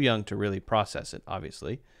 He's too young to really process it,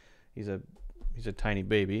 obviously. He's a tiny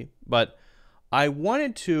baby. But I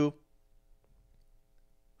wanted to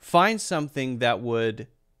find something that would,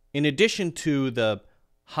 in addition to the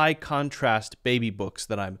high contrast baby books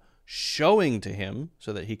that I'm showing to him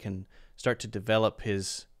so that he can start to develop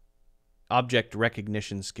his object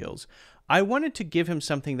recognition skills, I wanted to give him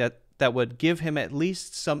something that that would give him at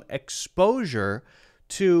least some exposure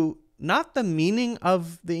to not the meaning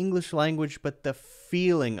of the English language, but the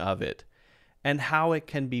feeling of it and how it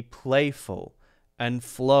can be playful and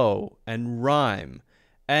flow and rhyme,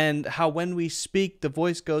 and how when we speak, the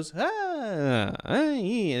voice goes, and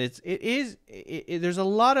there's a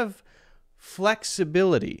lot of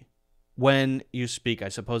flexibility when you speak, I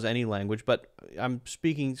suppose, any language, but I'm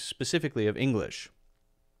speaking specifically of English.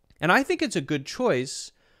 And I think it's a good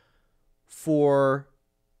choice for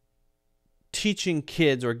teaching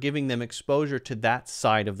kids or giving them exposure to that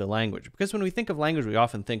side of the language. Because when we think of language, we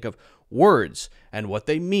often think of words and what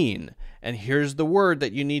they mean. And here's the word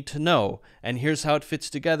that you need to know. And here's how it fits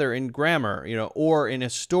together in grammar, or in a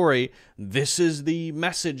story, this is the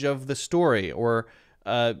message of the story. Or,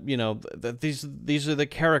 these are the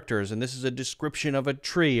characters and this is a description of a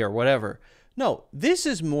tree or whatever. No, this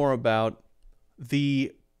is more about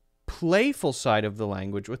the playful side of the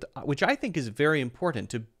language, which I think is very important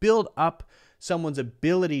to build up someone's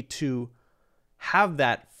ability to have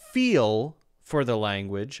that feel for the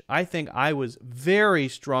language. I think I was very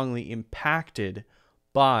strongly impacted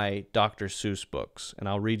by Dr. Seuss books, and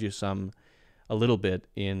I'll read you a little bit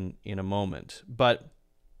in a moment. But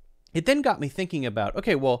it then got me thinking about,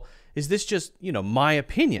 okay, well, is this just, my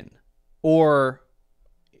opinion? Or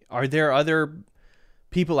are there other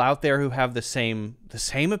people out there who have the same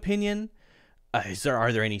opinion?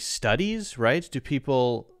 Are there any studies, right? Do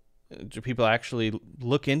people actually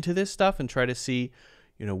look into this stuff and try to see,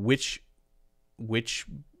 which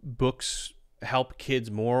books help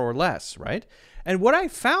kids more or less, right? And what I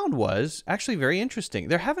found was actually very interesting.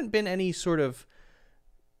 There haven't been any sort of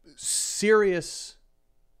serious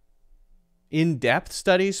in-depth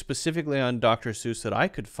studies specifically on Dr. Seuss that I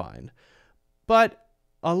could find, but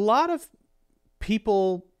a lot of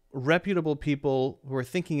people, reputable people who are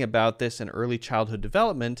thinking about this in early childhood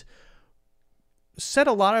development, said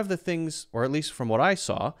a lot of the things, or at least from what I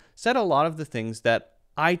saw, said a lot of the things that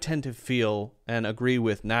I tend to feel and agree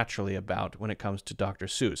with naturally about when it comes to Dr.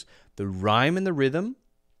 Seuss. The rhyme and the rhythm,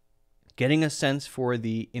 getting a sense for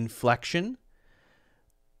the inflection,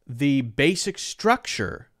 the basic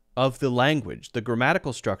structure of the language, the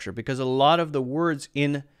grammatical structure, because a lot of the words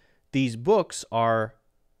in these books are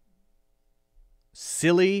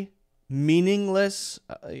silly, meaningless.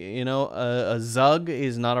 A zug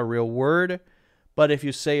is not a real word, but if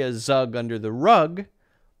you say a zug under the rug,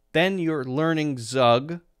 then you're learning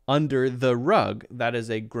zug under the rug. That is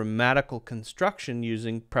a grammatical construction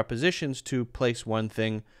using prepositions to place one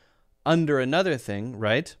thing under another thing,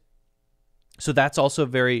 right? So that's also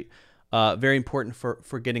very important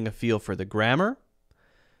for getting a feel for the grammar.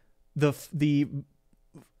 The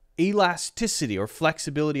elasticity or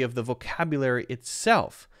flexibility of the vocabulary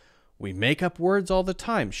itself. We make up words all the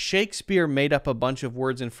time. Shakespeare made up a bunch of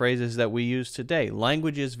words and phrases that we use today.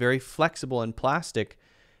 Language is very flexible and plastic,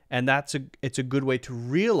 and it's a good way to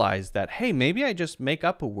realize that, hey, maybe I just make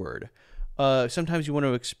up a word. Sometimes you want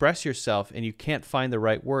to express yourself and you can't find the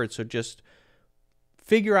right word, so just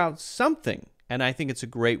figure out something. And I think it's a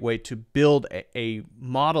great way to build a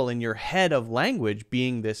model in your head of language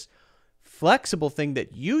being this flexible thing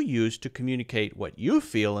that you use to communicate what you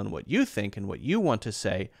feel and what you think and what you want to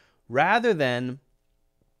say, rather than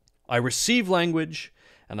I receive language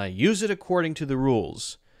and I use it according to the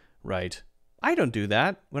rules, right? I don't do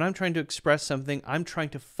that. When I'm trying to express something, I'm trying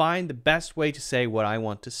to find the best way to say what I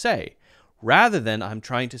want to say, rather than I'm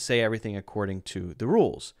trying to say everything according to the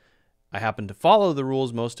rules. I happen to follow the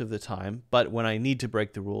rules most of the time, but when I need to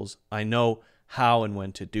break the rules, I know how and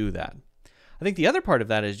when to do that. I think the other part of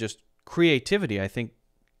that is just creativity. I think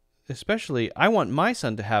especially I want my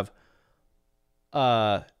son to have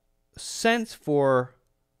a sense for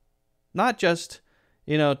not just,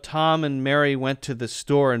 Tom and Mary went to the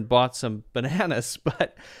store and bought some bananas,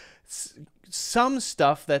 but some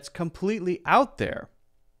stuff that's completely out there.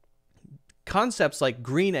 Concepts like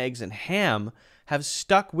green eggs and ham have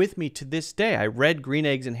stuck with me to this day. I read Green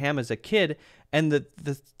Eggs and Ham as a kid, and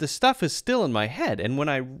the stuff is still in my head. And when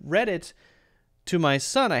I read it to my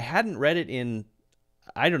son, I hadn't read it in,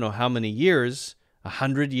 I don't know how many years,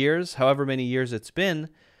 100 years, however many years it's been.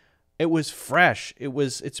 It was fresh.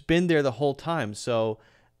 It's been there the whole time. So,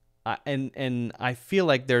 and I feel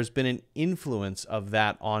like there's been an influence of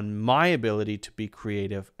that on my ability to be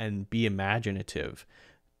creative and be imaginative.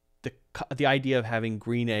 The idea of having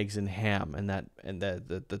green eggs and ham, and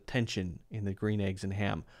the tension in the green eggs and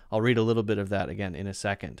ham. I'll read a little bit of that again in a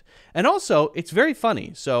second. And also, it's very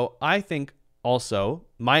funny. So I think also,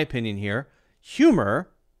 my opinion here, humor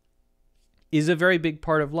is a very big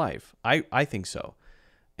part of life. I think so.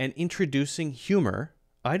 And introducing humor,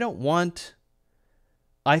 I don't want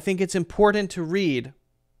I think it's important to read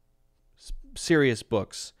serious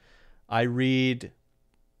books. I read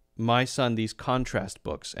my son these contrast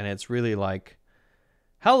books, and it's really like,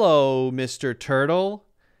 hello, Mr. Turtle.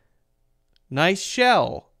 Nice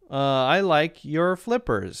shell. I like your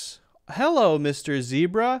flippers. Hello, Mr.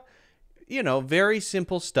 Zebra. You know, very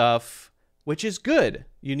simple stuff, which is good.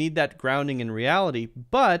 You need that grounding in reality.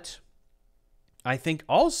 But I think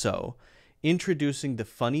also introducing the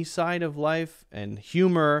funny side of life and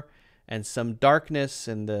humor and some darkness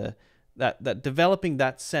and that developing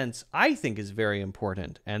that sense, I think, is very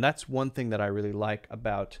important. And that's one thing that I really like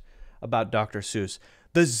about Dr. Seuss.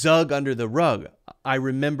 The Zug under the rug. I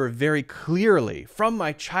remember very clearly from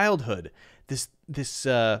my childhood. This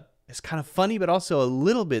is kind of funny, but also a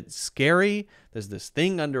little bit scary. There's this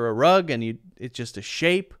thing under a rug, and it's just a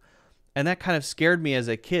shape, and that kind of scared me as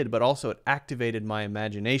a kid. But also, it activated my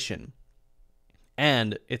imagination.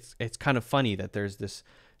 And it's kind of funny that there's this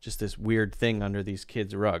weird thing under these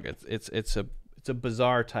kids' rug. It's a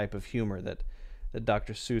bizarre type of humor that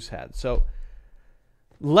Dr. Seuss had. So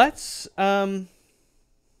let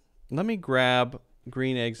me grab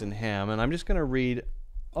Green Eggs and Ham, and I'm just going to read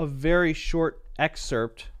a very short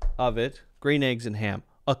excerpt of it. Green Eggs and Ham,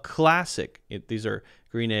 a classic. These are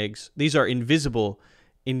green eggs. These are invisible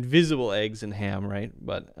eggs and ham, right?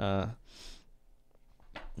 But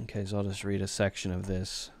okay, so I'll just read a section of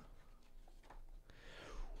this.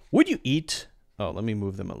 Would you eat? Oh, let me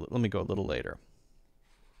move them. Let me go a little later.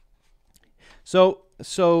 So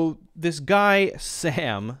this guy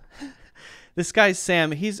Sam. This guy,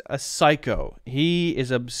 Sam, he's a psycho. He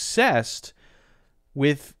is obsessed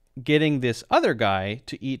with getting this other guy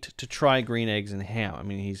to try green eggs and ham. I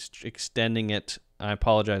mean, he's extending it. I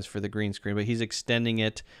apologize for the green screen, but he's extending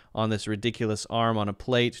it on this ridiculous arm on a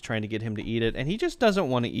plate, trying to get him to eat it, and he just doesn't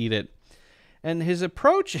want to eat it. And his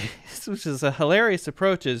approach, which is a hilarious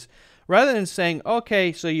approach, is rather than saying,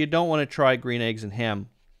 okay, so you don't want to try green eggs and ham,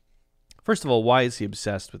 first of all, why is he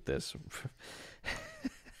obsessed with this?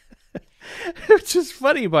 Which is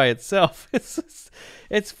funny by itself.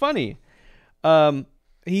 It's funny.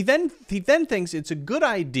 He then thinks it's a good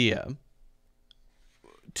idea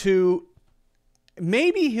to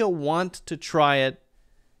maybe he'll want to try it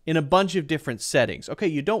in a bunch of different settings. Okay,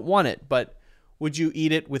 you don't want it, but would you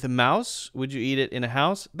eat it with a mouse? Would you eat it in a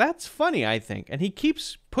house? That's funny, I think. And he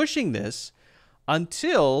keeps pushing this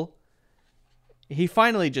until he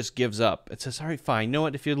finally just gives up. It says, all right, fine. You know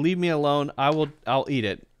what? If you leave me alone, I'll eat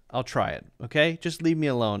it. I'll try it, okay? Just leave me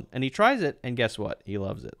alone. And he tries it, and guess what? He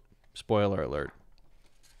loves it. Spoiler alert.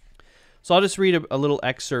 So I'll just read a little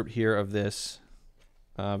excerpt here of this,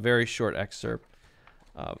 very short excerpt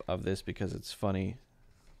of this because it's funny.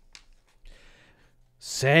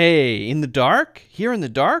 Say, in the dark? Here in the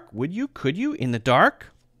dark? Would you? Could you? In the dark?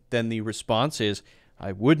 Then the response is,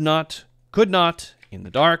 I would not, could not, in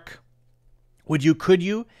the dark. Would you? Could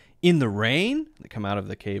you? In the rain? They come out of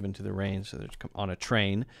the cave into the rain, so they're on a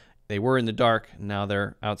train. They were in the dark, now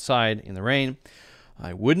they're outside in the rain.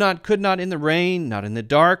 I would not, could not in the rain, not in the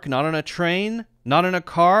dark, not on a train, not in a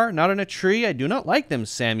car, not in a tree. I do not like them,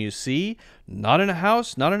 Sam, you see. Not in a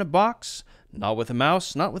house, not in a box, not with a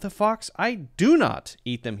mouse, not with a fox. I do not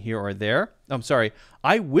eat them here or there. I'm sorry,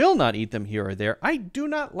 I will not eat them here or there. I do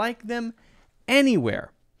not like them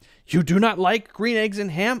anywhere. You do not like green eggs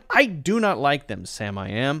and ham? I do not like them, Sam I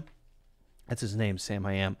am. That's his name, Sam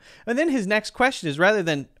I am. And then his next question is, rather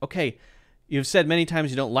than, okay, you've said many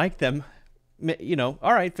times you don't like them, you know,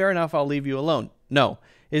 all right, fair enough, I'll leave you alone. No.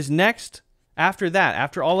 His next, after that,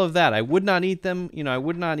 after all of that, I would not eat them, you know, I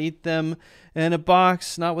would not eat them in a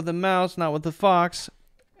box, not with a mouse, not with a fox.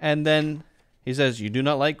 And then he says, you do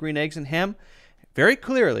not like green eggs and ham? Very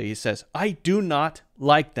clearly, he says, I do not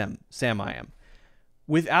like them, Sam I am.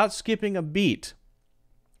 Without skipping a beat,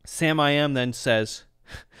 Sam I am then says,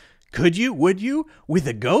 could you, would you, with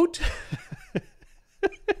a goat?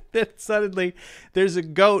 Then suddenly there's a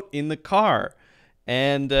goat in the car.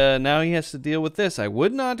 And now he has to deal with this. I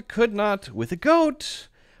would not, could not, with a goat.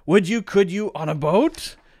 Would you, could you, on a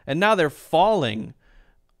boat? And now they're falling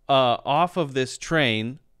off of this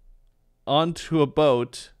train onto a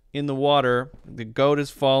boat in the water. The goat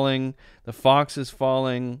is falling. The fox is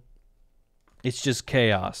falling. It's just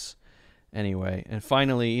chaos. Anyway, and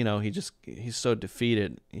finally, you know, he's so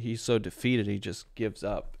defeated. He just gives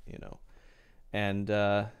up, you know. And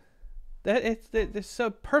there's so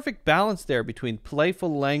perfect balance there between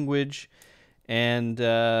playful language and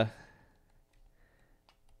I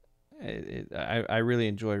really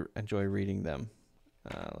enjoy reading them.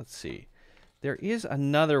 Let's see. There is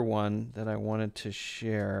another one that I wanted to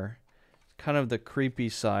share, kind of the creepy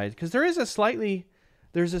side, because there is a slightly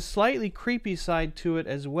there's a slightly creepy side to it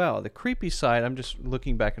as well. The creepy side, I'm just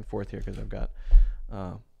looking back and forth here because I've got,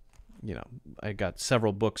 I got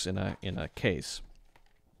several books in a case.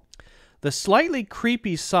 The slightly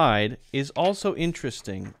creepy side is also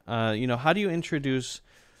interesting. How do you introduce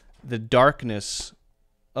the darkness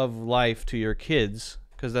of life to your kids?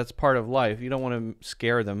 Because that's part of life. You don't want to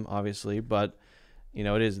scare them, obviously, but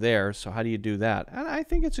it is there. So how do you do that? And I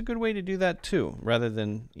think it's a good way to do that too, rather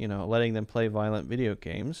than letting them play violent video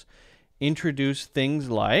games. Introduce things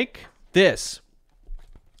like this.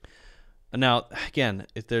 Now, again,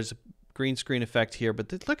 if there's a green screen effect here,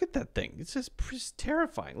 but look at that thing. It's just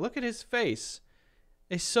terrifying. Look at his face.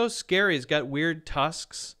 It's so scary. He's got weird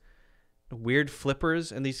tusks, weird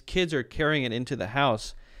flippers, and these kids are carrying it into the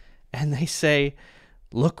house, and they say,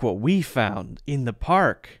 "Look what we found in the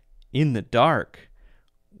park, in the dark.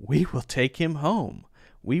 We will take him home.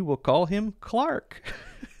 We will call him Clark.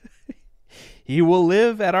 He will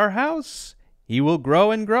live at our house. He will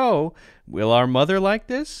grow and grow. Will our mother like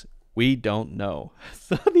this? We don't know."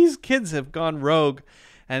 So these kids have gone rogue,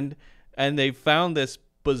 and they found this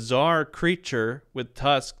bizarre creature with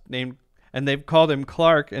tusks and they've called him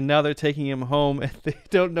Clark, and now they're taking him home, and they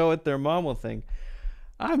don't know what their mom will think.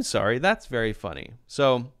 I'm sorry, that's very funny.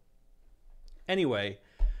 So anyway,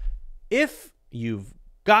 if you've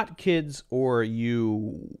got kids, or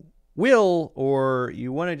you will, or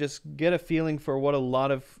you want to just get a feeling for what a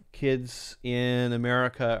lot of kids in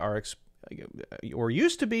America are or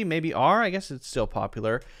used to be, maybe are, I guess it's still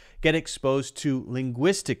popular, get exposed to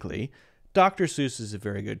linguistically, Dr. Seuss is a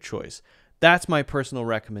very good choice. That's my personal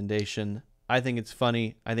recommendation. I think it's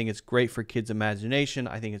funny. I think it's great for kids' imagination.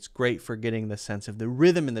 I think it's great for getting the sense of the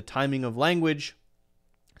rhythm and the timing of language.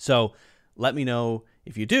 So let me know,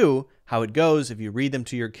 if you do, how it goes. If you read them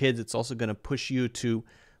to your kids, it's also going to push you to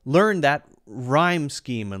learn that rhyme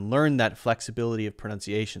scheme and learn that flexibility of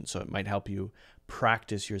pronunciation. So it might help you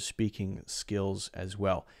practice your speaking skills as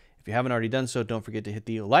well. If you haven't already done so, don't forget to hit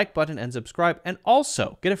the like button and subscribe. And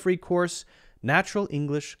also get a free course, Natural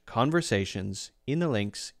English Conversations, in the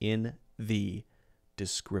links in the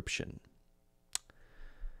description.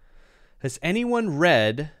 Has anyone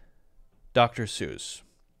read Dr. Seuss?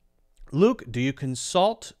 Luke, do you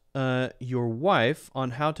consult your wife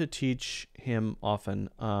on how to teach him often?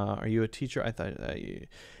 Are you a teacher? I thought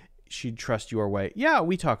she'd trust your way. Yeah,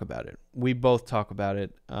 we talk about it. We both talk about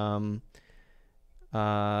it. So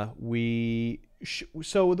the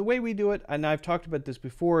way we do it, and I've talked about this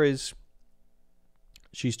before, is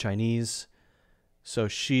she's Chinese, so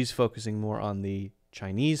she's focusing more on the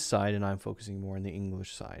Chinese side, and I'm focusing more on the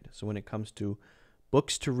English side. So when it comes to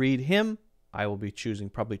books to read him, I will be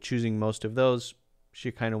probably choosing most of those.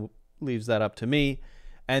 She kind of leaves that up to me.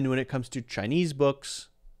 And when it comes to Chinese books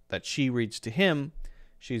that she reads to him,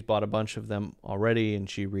 she's bought a bunch of them already, and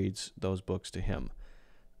she reads those books to him.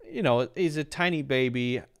 He's a tiny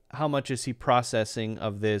baby. How much is he processing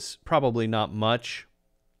of this? Probably not much.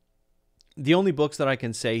 The only books that I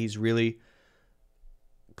can say he's really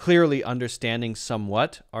clearly understanding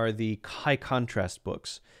somewhat are the high contrast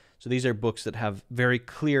books. So these are books that have very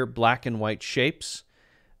clear black and white shapes,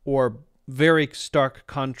 or very stark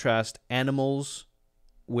contrast animals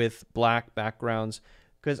with black backgrounds,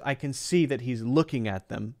 because I can see that he's looking at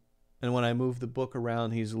them. And when I move the book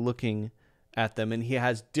around, he's looking at them, and he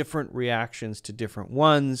has different reactions to different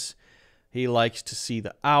ones. He likes to see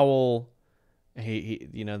the owl.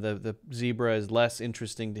 The zebra is less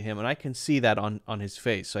interesting to him, and I can see that on his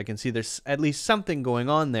face. So I can see there's at least something going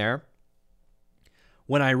on there.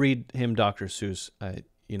 When I read him Dr. Seuss,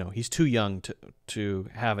 he's too young to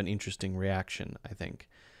have an interesting reaction, I think.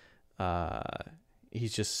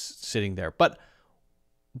 He's just sitting there. But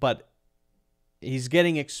he's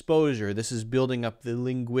getting exposure. This is building up the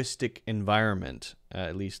linguistic environment.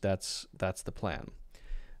 At least that's the plan.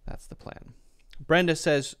 That's the plan. Brenda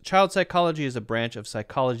says, child psychology is a branch of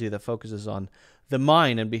psychology that focuses on the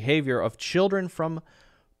mind and behavior of children from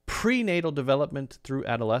prenatal development through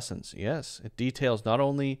adolescence. Yes, it details not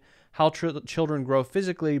only how children grow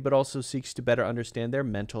physically, but also seeks to better understand their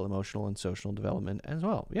mental, emotional, and social development as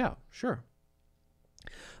well. Yeah, sure.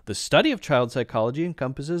 The study of child psychology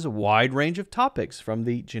encompasses a wide range of topics, from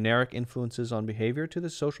the generic influences on behavior to the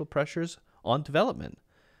social pressures on development.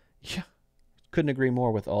 Yeah, couldn't agree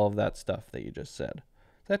more with all of that stuff that you just said.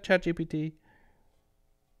 Is that ChatGPT?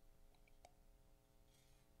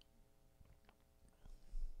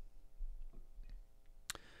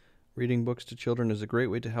 Reading books to children is a great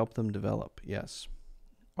way to help them develop. Yes.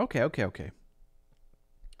 Okay. Okay.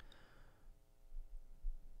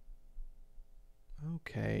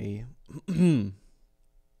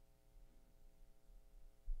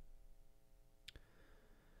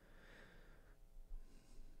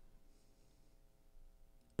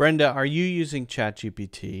 Brenda, are you using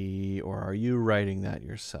ChatGPT or are you writing that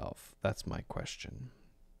yourself? That's my question.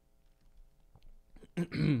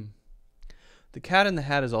 The Cat in the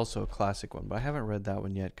Hat is also a classic one, but I haven't read that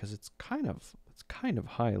one yet because it's kind of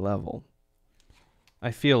high level. I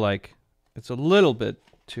feel like it's a little bit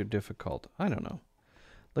too difficult. I don't know.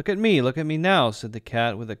 Look at me now, said the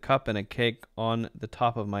cat with a cup and a cake on the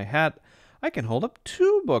top of my hat. I can hold up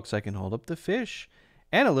 2 books. I can hold up the fish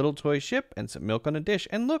and a little toy ship and some milk on a dish.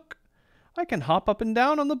 And look, I can hop up and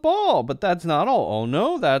down on the ball, but that's not all. Oh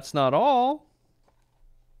no, that's not all.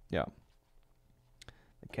 Yeah.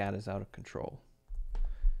 The cat is out of control.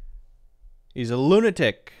 He's a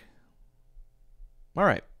lunatic. All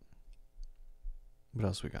right. What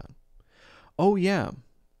else we got? Oh, yeah.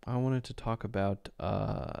 I wanted to talk about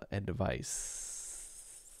advice.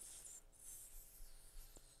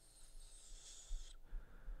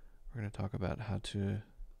 We're going to talk about how to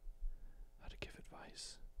give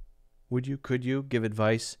advice. Could you give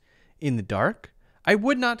advice in the dark? I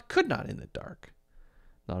could not in the dark.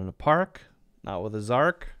 Not in a park, not with a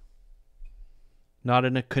zark, not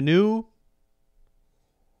in a canoe.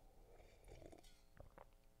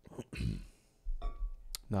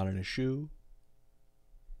 Not in a shoe.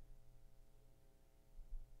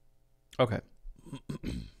 Okay.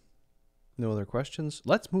 No other questions?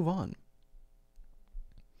 Let's move on.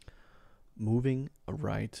 Moving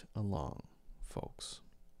right along, folks.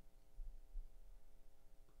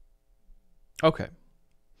 Okay.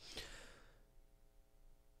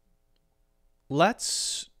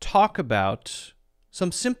 Let's talk about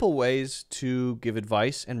some simple ways to give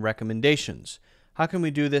advice and recommendations. How can we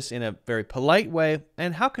do this in a very polite way?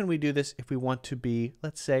 And how can we do this if we want to be,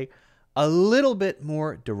 let's say, a little bit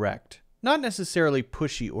more direct? Not necessarily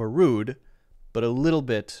pushy or rude, but a little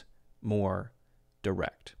bit more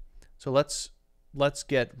direct. So let's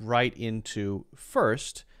get right into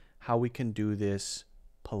first how we can do this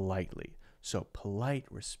politely. So polite,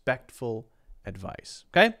 respectful advice,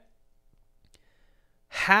 okay?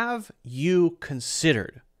 Have you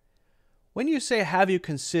considered? When you say have you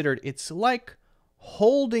considered, it's like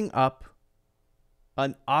holding up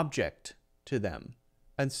an object to them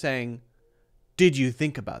and saying, did you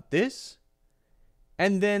think about this?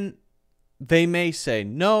 And then they may say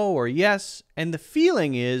no or yes, and the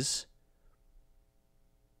feeling is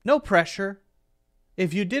no pressure.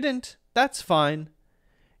 If you didn't, that's fine.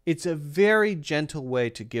 It's a very gentle way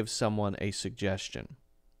to give someone a suggestion,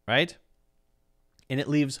 right? And it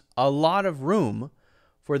leaves a lot of room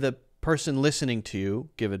for the person listening to you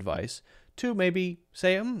give advice to maybe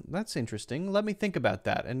say, that's interesting. Let me think about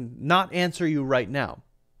that, and not answer you right now,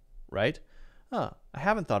 right? I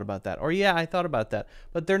haven't thought about that. Or yeah, I thought about that.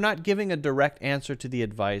 But they're not giving a direct answer to the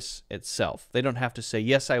advice itself. They don't have to say,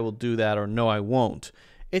 yes, I will do that, or no, I won't.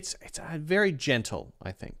 It's very gentle,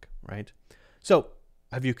 I think, right? So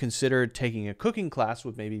have you considered taking a cooking class?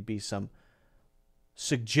 Would maybe be some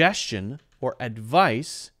suggestion or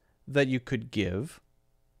advice that you could give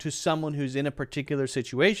to someone who's in a particular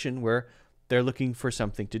situation where they're looking for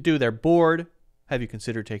something to do. They're bored. Have you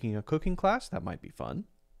considered taking a cooking class? That might be fun.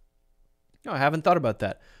 No, I haven't thought about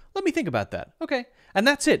that. Let me think about that. Okay. And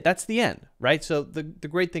that's it. That's the end, right? So the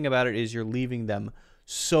great thing about it is you're leaving them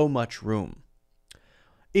so much room.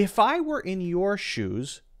 If I were in your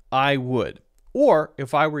shoes, I would. Or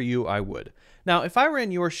if I were you, I would. Now, if I were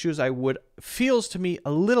in your shoes, I would feels to me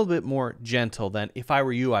a little bit more gentle than if I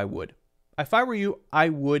were you, I would. If I were you, I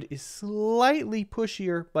would is slightly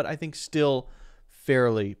pushier, but I think still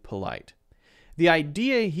fairly polite. The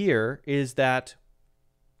idea here is that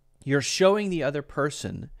you're showing the other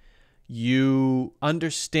person you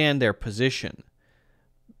understand their position.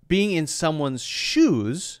 Being in someone's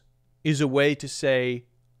shoes is a way to say,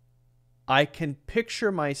 I can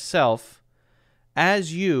picture myself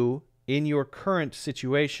as you in your current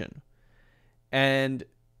situation. And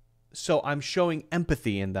so I'm showing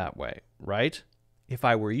empathy in that way, right? If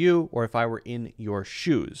I were you, or if I were in your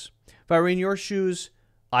shoes. If I were in your shoes,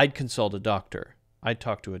 I'd consult a doctor. I'd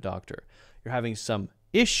talk to a doctor. You're having some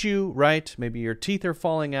issue, right? Maybe your teeth are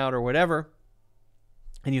falling out or whatever.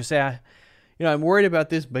 And you say, I'm worried about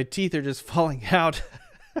this. My teeth are just falling out.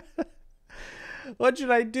 What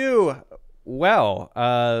should I do? Well,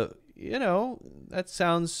 that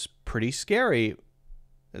sounds pretty scary.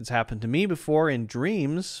 It's happened to me before in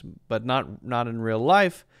dreams, but not in real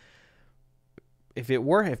life. If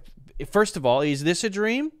first of all, is this a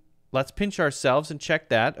dream? Let's pinch ourselves and check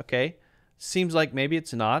that. Okay. Seems like maybe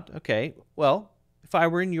it's not. Okay. Well, if I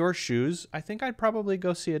were in your shoes, I think I'd probably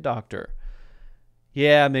go see a doctor.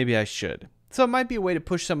 Yeah, maybe I should. So it might be a way to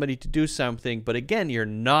push somebody to do something, but again, you're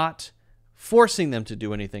not forcing them to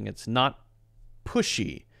do anything. It's not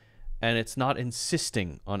pushy. and it's not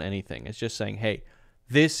insisting on anything. It's just saying, hey,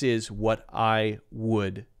 this is what I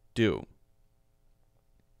would do.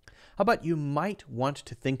 How about you might want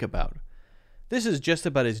to think about? This is just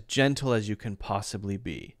about as gentle as you can possibly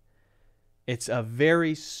be. It's a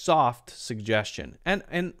very soft suggestion.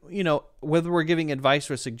 And you know, whether we're giving advice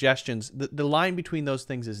or suggestions, the line between those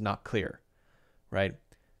things is not clear, right?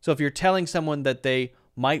 So if you're telling someone that they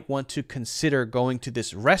might want to consider going to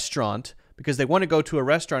this restaurant because they want to go to a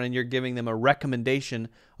restaurant and you're giving them a recommendation,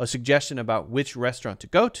 a suggestion about which restaurant to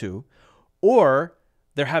go to, or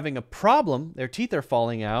they're having a problem, their teeth are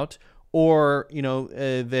falling out, or you know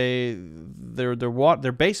their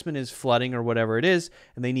basement is flooding or whatever it is,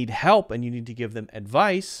 and they need help, and you need to give them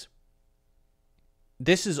advice.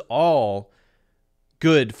 This is all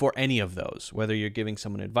good for any of those, whether you're giving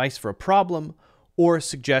someone advice for a problem or a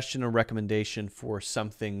suggestion or recommendation for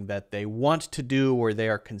something that they want to do or they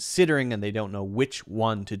are considering and they don't know which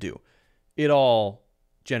one to do. It all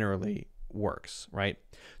generally works, right?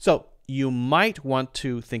 So you might want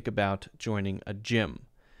to think about joining a gym.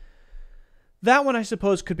 That one, I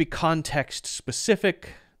suppose, could be context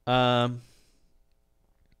specific. If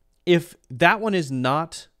that one is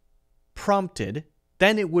not prompted,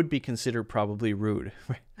 then it would be considered probably rude.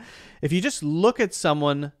 If you just look at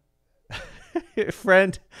someone,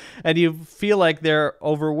 friend, and you feel like they're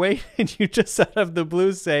overweight and you just out of the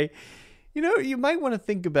blue say, you know, you might want to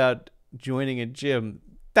think about joining a gym,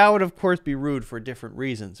 that would, of course, be rude for different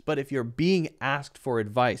reasons. But if you're being asked for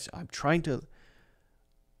advice, I'm trying to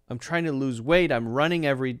lose weight, I'm running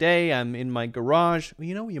every day, I'm in my garage,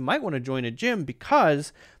 you know, you might want to join a gym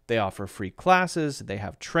because they offer free classes, they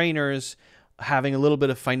have trainers. Having a little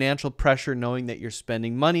bit of financial pressure, knowing that you're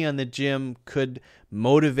spending money on the gym could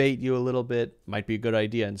motivate you a little bit, might be a good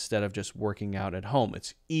idea instead of just working out at home.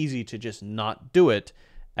 It's easy to just not do it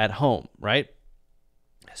at home, right?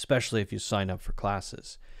 Especially if you sign up for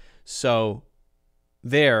classes. So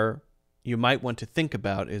there, you might want to think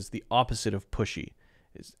about is the opposite of pushy.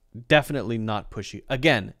 It's definitely not pushy.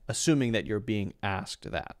 Again, assuming that you're being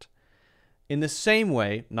asked that. In the same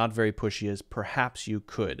way, not very pushy is perhaps you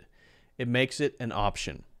could. It makes it an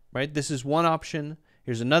option, right? This is one option.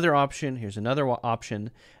 Here's another option. Here's another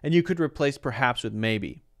option. And you could replace perhaps with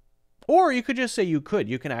maybe. Or you could just say you could.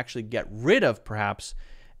 You can actually get rid of perhaps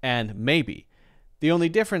and maybe. The only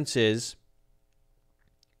difference is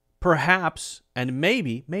perhaps and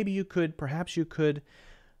maybe you could, perhaps you could,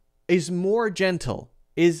 is more gentle,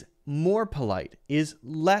 is more polite, is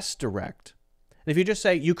less direct. And if you just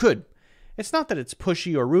say you could, it's not that it's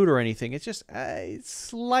pushy or rude or anything. It's just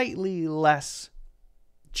slightly less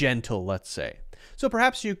gentle, let's say. So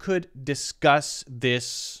perhaps you could discuss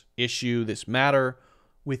this issue, this matter,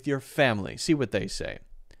 with your family. See what they say.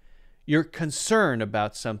 You're concerned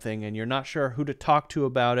about something and you're not sure who to talk to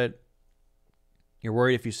about it. You're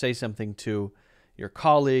worried if you say something to your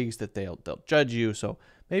colleagues that they'll judge you. So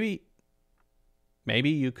maybe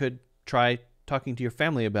you could try talking to your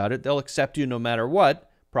family about it. They'll accept you no matter what.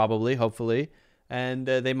 Probably, hopefully, and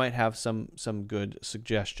they might have some good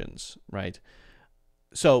suggestions, right?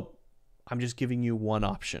 So I'm just giving you one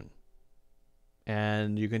option,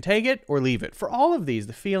 and you can take it or leave it. For all of these,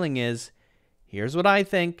 the feeling is, here's what I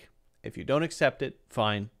think. If you don't accept it,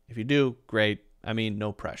 fine. If you do, great. I mean,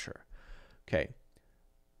 no pressure. Okay.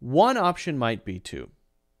 One option might be to.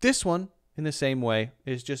 This one, in the same way,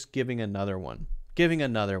 is just giving another one. Giving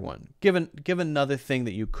another one. Give another thing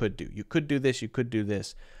that you could do. You could do this. You could do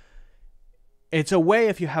this. It's a way,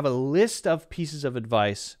 if you have a list of pieces of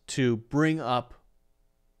advice, to bring up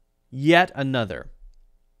yet another.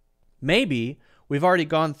 Maybe we've already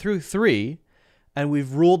gone through 3 and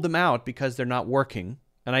we've ruled them out because they're not working.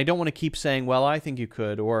 And I don't want to keep saying, well, I think you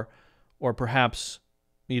could, or perhaps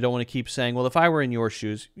you don't want to keep saying, well, if I were in your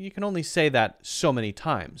shoes. You can only say that so many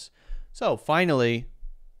times. So finally,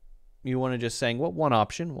 you want to just saying, well, one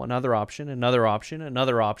option, one other option, another option,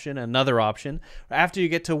 another option, another option. After you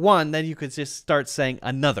get to 1, then you could just start saying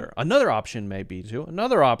another. Another option may be 2.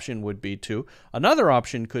 Another option would be 2. Another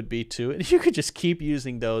option could be 2. And you could just keep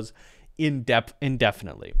using those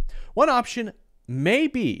indefinitely. One option may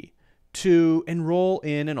be to enroll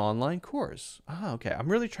in an online course. Okay. I'm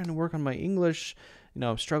really trying to work on my English.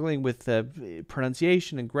 I'm struggling with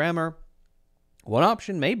pronunciation and grammar. One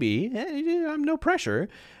option may be, I'm no pressure.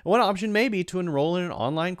 One option may be to enroll in an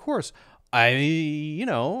online course. I've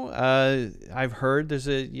heard there's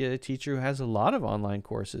a teacher who has a lot of online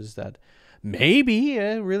courses that may be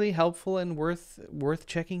really helpful and worth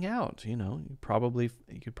checking out. You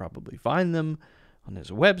could probably find them on his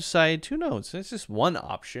website. Who knows? It's just one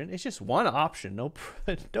option. It's just one option. No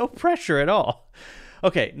pressure at all.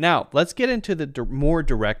 Okay, now let's get into the more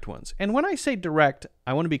direct ones. And when I say direct,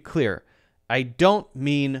 I want to be clear. I don't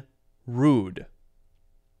mean rude.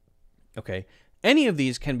 Okay, any of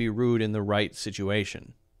these can be rude in the right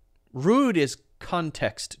situation. Rude is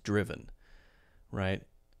context driven, right?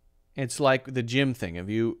 It's like the gym thing. If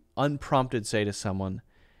you unprompted say to someone,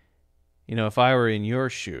 you know, if I were in your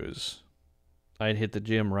shoes, I'd hit the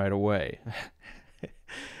gym right away.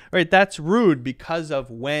 Right, that's rude because of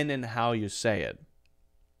when and how you say it.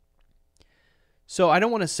 So I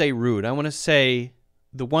don't want to say rude. I want to say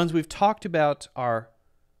the ones we've talked about are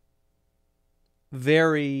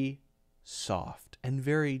very soft and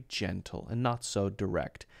very gentle and not so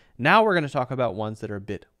direct. Now we're going to talk about ones that are a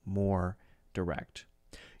bit more direct.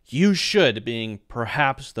 You should being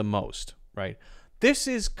perhaps the most, right? This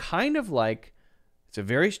is kind of like, it's a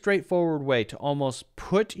very straightforward way to almost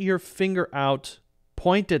put your finger out,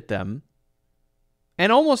 point at them,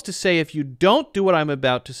 and almost to say, if you don't do what I'm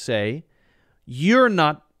about to say, you're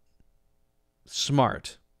not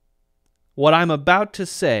smart. What I'm about to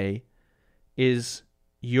say is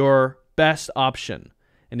your best option.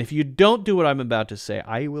 And if you don't do what I'm about to say,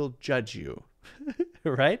 I will judge you.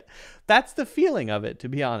 Right? That's the feeling of it, to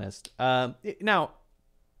be honest. Now,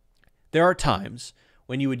 there are times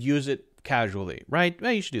when you would use it casually, right?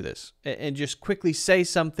 Well, you should do this. And just quickly say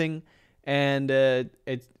something. And,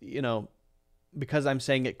 you know, because I'm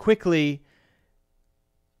saying it quickly,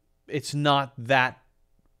 it's not that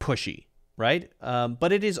pushy, right?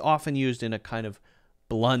 But it is often used in a kind of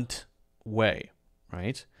blunt way,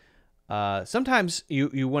 right? Sometimes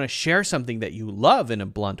you want to share something that you love in a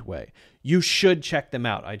blunt way. You should check them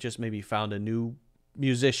out. I just maybe found a new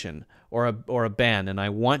musician or a band, and I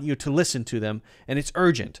want you to listen to them, and it's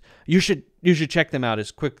urgent. You should check them out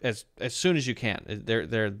as soon as you can.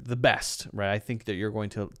 They're the best, right? I think that you're going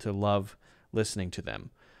to love listening to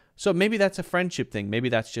them. So maybe that's a friendship thing. Maybe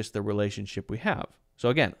that's just the relationship we have. So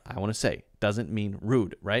again, I want to say, doesn't mean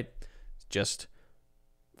rude, right? It's just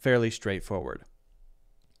fairly straightforward.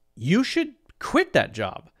 You should quit that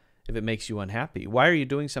job if it makes you unhappy. Why are you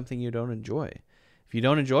doing something you don't enjoy? If you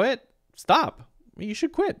don't enjoy it, stop. You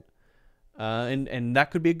should quit. And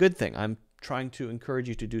that could be a good thing. I'm trying to encourage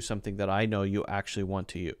you to do something that I know you actually want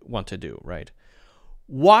to do, right?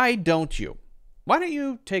 Why don't you? Why don't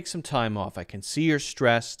you take some time off? I can see you're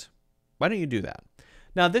stressed. Why don't you do that?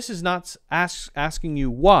 Now, this is not asking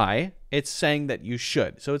you why. It's saying that you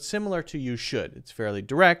should. So it's similar to you should. It's fairly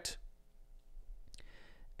direct.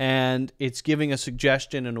 And it's giving a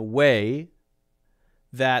suggestion in a way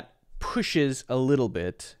that pushes a little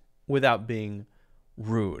bit without being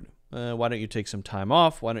rude. Why don't you take some time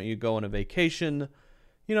off? Why don't you go on a vacation?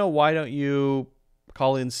 You know, why don't you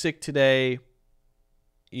call in sick today?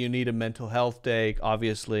 You need a mental health day.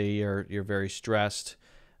 Obviously, you're very stressed.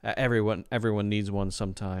 Everyone needs one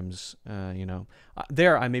sometimes. You know,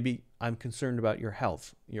 I'm concerned about your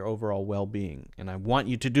health, your overall well-being, and I want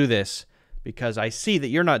you to do this because I see that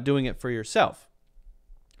you're not doing it for yourself.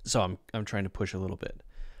 So I'm trying to push a little bit.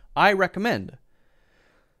 I recommend.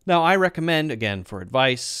 Now, I recommend, again, for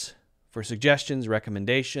advice, for suggestions,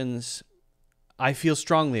 recommendations. I feel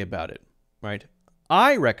strongly about it, right?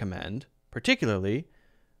 I recommend, particularly,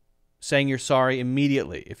 saying you're sorry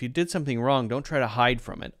immediately. If you did something wrong, don't try to hide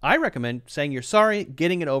from it. I recommend saying you're sorry,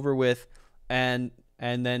 getting it over with, and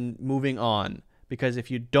then moving on. Because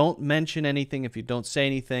if you don't mention anything, if you don't say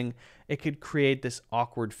anything, it could create this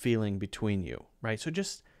awkward feeling between you, right? So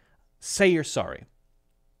just say you're sorry.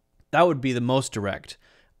 That would be the most direct.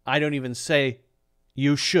 I don't even say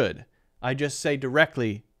you should. I just say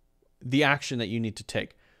directly the action that you need to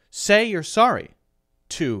take. Say you're sorry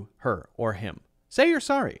to her or him. Say you're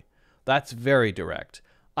sorry. That's very direct.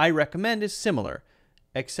 I recommend is similar,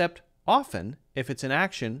 except often, if it's an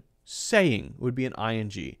action, saying would be an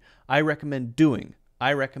ing. I recommend doing.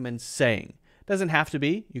 I recommend saying. Doesn't have to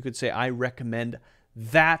be. You could say, I recommend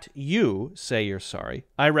that you say you're sorry.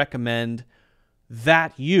 I recommend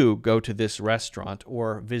that you go to this restaurant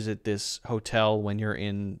or visit this hotel when you're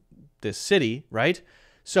in this city, right?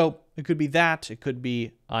 So it could be that, it could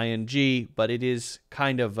be ing, but it is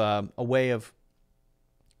kind of a way of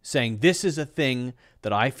saying this is a thing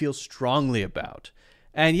that I feel strongly about.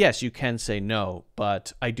 And yes, you can say no,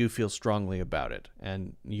 but I do feel strongly about it,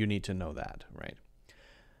 and you need to know that, right?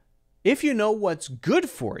 If you know what's good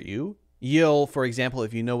for you, you'll, for example,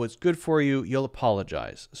 if you know what's good for you, you'll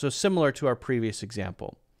apologize. So similar to our previous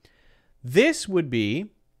example. This would be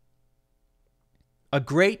a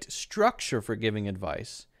great structure for giving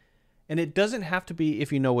advice, and it doesn't have to be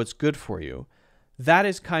if you know what's good for you. That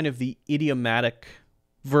is kind of the idiomatic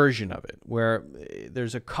version of it, where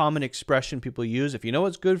there's a common expression people use. If you know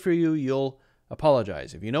what's good for you, you'll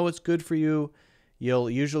apologize. If you know what's good for you,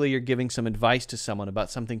 you're giving some advice to someone about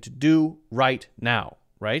something to do right now,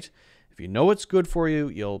 right? If you know what's good for you,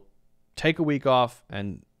 you'll take a week off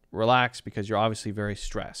and relax because you're obviously very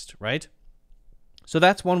stressed, right? So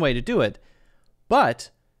that's one way to do it.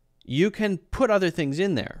 But you can put other things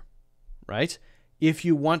in there, right? If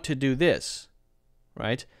you want to do this,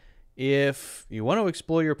 right? If you want to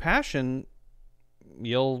explore your passion,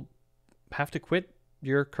 you'll have to quit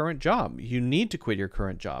your current job. You need to quit your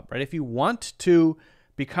current job, right? If you want to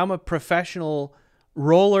become a professional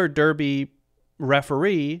roller derby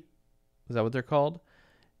referee, is that what they're called?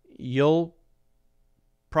 You'll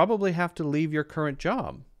probably have to leave your current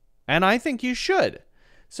job. And I think you should.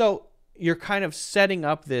 So you're kind of setting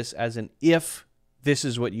up this as an if this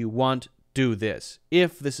is what you want, do this.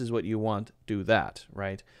 If this is what you want, do that,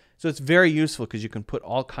 right? So it's very useful because you can put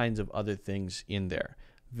all kinds of other things in there.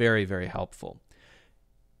 Very, very helpful.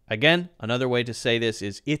 Again, another way to say this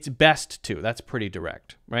is it's best to. That's pretty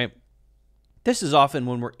direct, right? This is often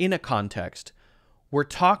when we're in a context, we're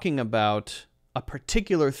talking about a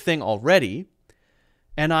particular thing already,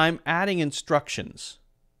 and I'm adding instructions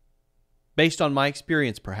based on my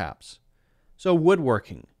experience, perhaps. So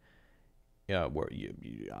woodworking. I've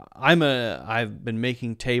been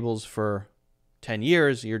making tables for 10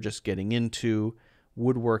 years. You're just getting into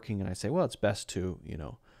woodworking, and I say, well, it's best to,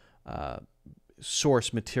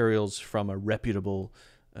 source materials from a reputable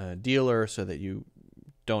dealer so that you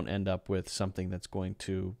don't end up with something that's going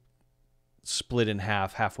to split in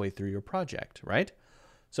half halfway through your project, right?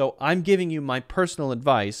 So I'm giving you my personal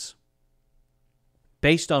advice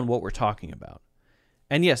based on what we're talking about.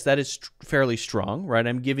 And yes, that is fairly strong, right?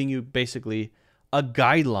 I'm giving you basically a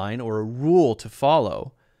guideline or a rule to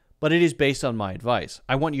follow, but it is based on my advice.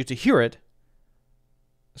 I want you to hear it,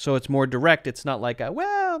 so it's more direct. It's not like,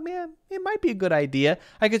 well, man, it might be a good idea.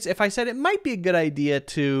 If I said it might be a good idea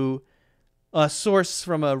to source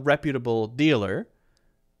from a reputable dealer,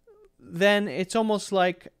 then it's almost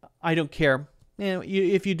like, I don't care.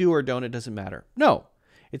 If you do or don't, it doesn't matter. No,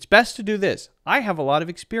 it's best to do this. I have a lot of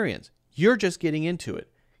experience. You're just getting into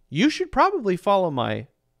it. You should probably follow my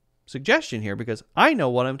suggestion here because I know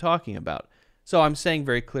what I'm talking about. So I'm saying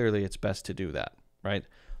very clearly it's best to do that, right?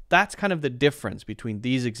 That's kind of the difference between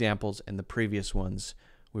these examples and the previous ones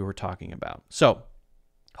we were talking about. So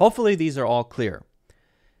hopefully these are all clear.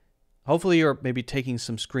 Hopefully you're maybe taking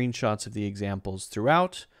some screenshots of the examples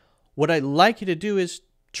throughout. What I'd like you to do is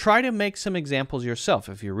try to make some examples yourself.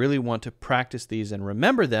 If you really want to practice these and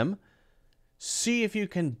remember them, see if you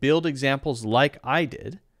can build examples like I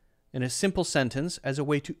did in a simple sentence as a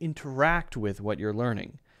way to interact with what you're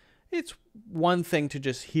learning. It's one thing to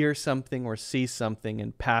just hear something or see something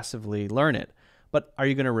and passively learn it. But are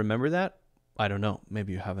you going to remember that? I don't know.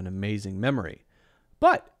 Maybe you have an amazing memory.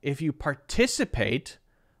 But if you participate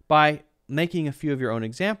by making a few of your own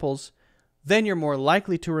examples, then you're more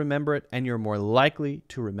likely to remember it and you're more likely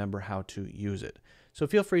to remember how to use it. So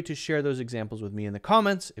feel free to share those examples with me in the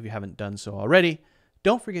comments if you haven't done so already.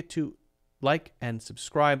 Don't forget to like and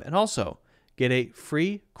subscribe, and also get a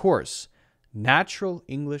free course, Natural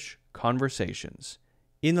English Conversations,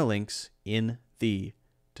 in the links in the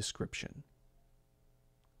description.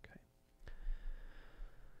 Okay.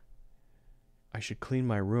 I should clean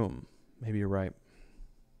my room. Maybe you're right.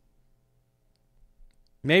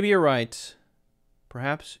 Maybe you're right.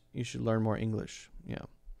 Perhaps you should learn more English. Yeah.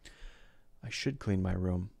 I should clean my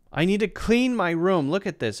room. I need to clean my room. Look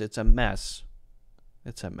at this. It's a mess.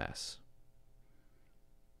 It's a mess.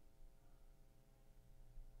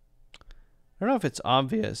 I don't know if it's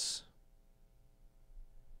obvious,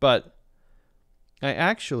 but I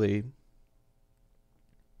actually,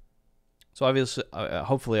 so obviously,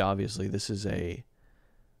 obviously, this is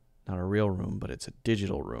not a real room, but it's a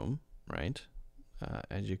digital room, right?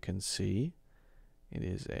 As you can see, it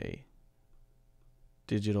is a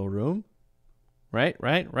digital room, right?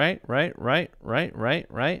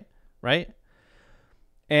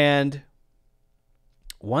 And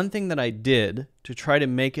one thing that I did to try to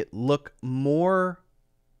make it look more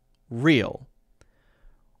real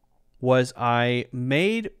was I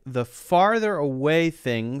made the farther away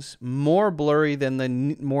things more blurry than the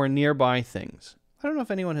more nearby things. I don't know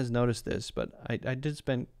if anyone has noticed this, but I did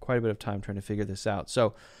spend quite a bit of time trying to figure this out.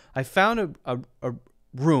 So I found a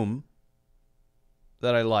room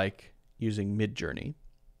that I like using Midjourney.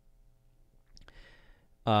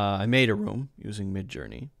 I made a room using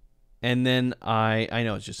Midjourney. And then I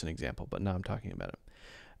know it's just an example, but now I'm talking about it.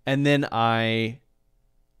 And then I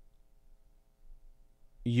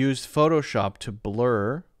used Photoshop to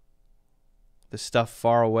blur the stuff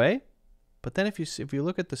far away. But then if you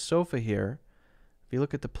look at the sofa here, If you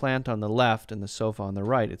look at the plant on the left and the sofa on the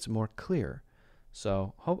right, it's more clear.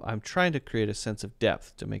 So I'm trying to create a sense of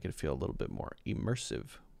depth to make it feel a little bit more immersive.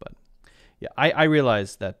 But yeah, I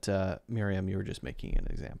realized that, Miriam, you were just making an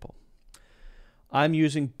example. I'm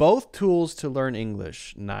using both tools to learn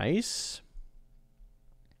English. Nice.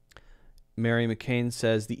 Mary McCain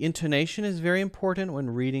says, the intonation is very important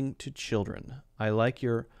when reading to children. I like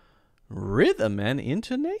your rhythm and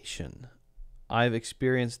intonation. I've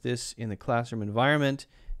experienced this in the classroom environment,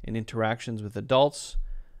 in interactions with adults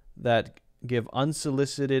that give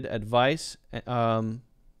unsolicited advice,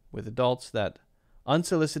 with adults that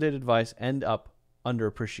unsolicited advice end up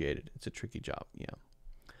underappreciated. It's a tricky job, yeah.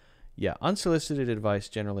 Yeah, unsolicited advice,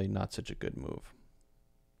 generally not such a good move.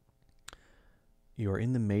 You're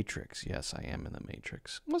in the Matrix. Yes, I am in the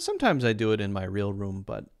Matrix. Well, sometimes I do it in my real room,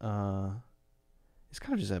 but it's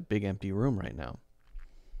kind of just a big empty room right now.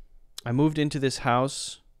 I moved into this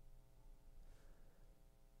house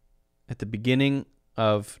at the beginning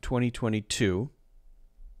of 2022.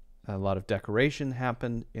 A lot of decoration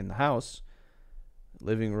happened in the house, the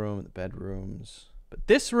living room, the bedrooms. But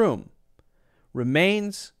this room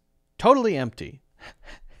remains totally empty.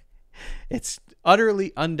 It's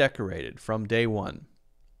utterly undecorated from day one.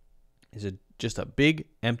 It's just a big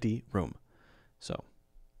empty room. So,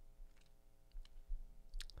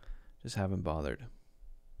 just haven't bothered.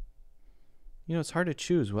 You know, it's hard to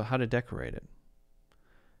choose how to decorate it.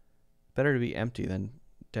 Better to be empty than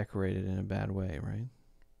decorated in a bad way, right?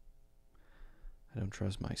 I don't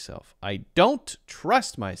trust myself. I don't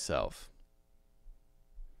trust myself.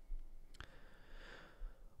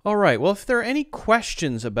 All right. Well, if there are any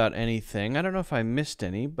questions about anything, I don't know if I missed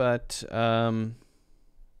any, but if there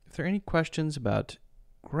are any questions about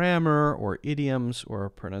grammar or idioms or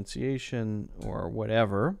pronunciation or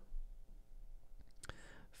whatever,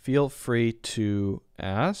 feel free to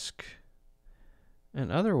ask.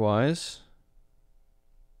 And otherwise,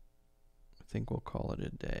 I think we'll call it a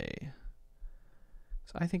day.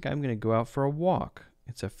 So I think I'm going to go out for a walk.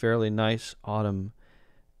 It's a fairly nice autumn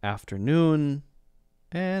afternoon.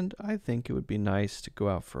 And I think it would be nice to go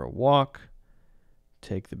out for a walk,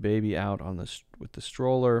 take the baby out with the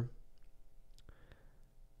stroller.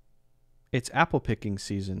 It's apple picking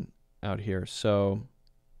season out here, so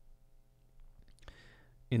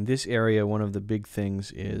in this area, one of the big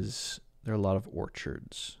things is there are a lot of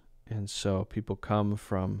orchards. And so people come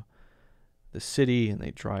from the city and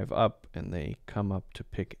they drive up and they come up to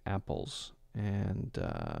pick apples. And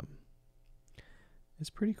it's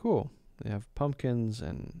pretty cool. They have pumpkins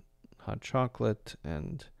and hot chocolate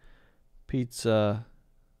and pizza.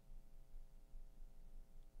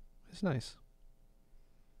 It's nice.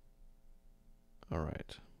 All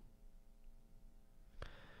right.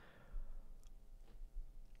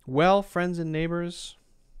 Well, friends and neighbors,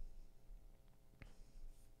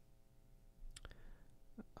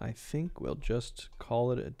 I think we'll just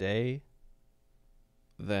call it a day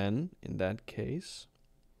then, in that case.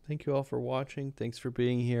 Thank you all for watching. Thanks for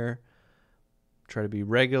being here. Try to be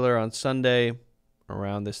regular on Sunday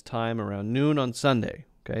around this time, around noon on Sunday.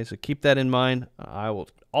 Okay, so keep that in mind. I will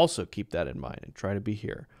also keep that in mind and try to be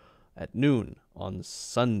here at noon on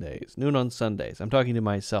Sundays. Noon on Sundays. I'm talking to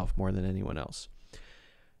myself more than anyone else.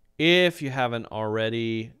 If you haven't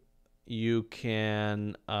already, you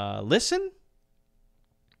can listen.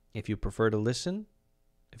 If you prefer to listen,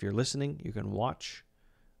 if you're listening, you can watch.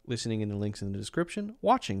 Listening in the links in the description,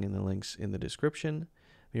 watching in the links in the description.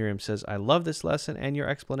 Miriam says, I love this lesson and your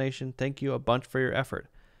explanation. Thank you a bunch for your effort.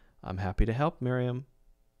 I'm happy to help, Miriam.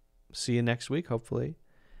 See you next week, hopefully.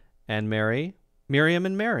 And Miriam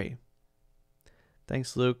and Mary.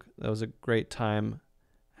 Thanks, Luke. That was a great time.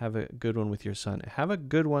 Have a good one with your son. Have a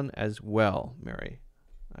good one as well, Mary.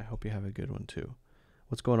 I hope you have a good one, too.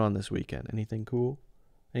 What's going on this weekend? Anything cool?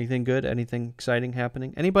 Anything good? Anything exciting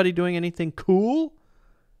happening? Anybody doing anything cool?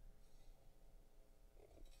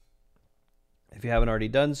 If you haven't already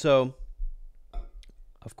done so,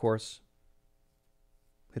 of course,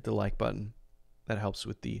 hit the like button. That helps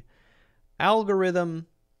with the algorithm.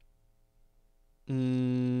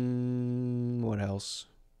 What else?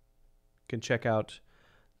 You can check out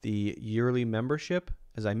the yearly membership.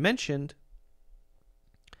 As I mentioned,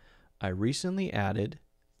 I recently added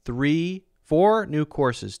 4 new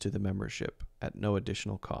courses to the membership at no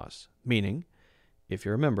additional cost. Meaning, if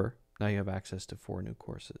you're a member, now you have access to 4 new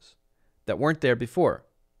courses that weren't there before.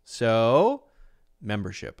 So,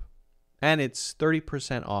 membership. And it's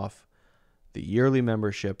 30% off the yearly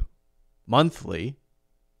membership monthly.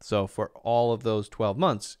 So for all of those 12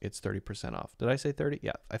 months, it's 30% off. Did I say 30?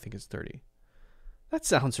 Yeah, I think it's 30. That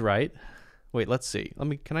sounds right. Wait, let's see.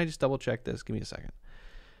 Can I just double check this? Give me a second.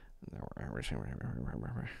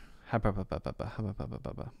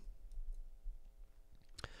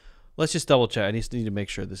 Let's just double check. I just need to make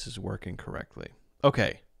sure this is working correctly.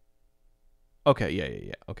 Okay. Okay,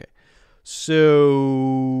 yeah. Okay. So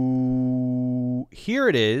here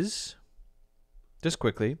it is. Just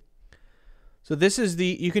quickly. So this is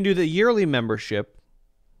you can do the yearly membership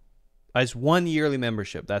as one yearly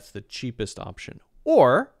membership. That's the cheapest option.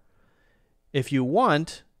 Or if you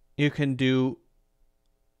want, you can do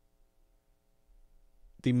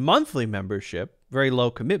the monthly membership, very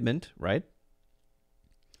low commitment, right?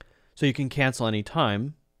 So you can cancel any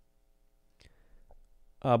time.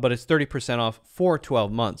 But it's 30% off for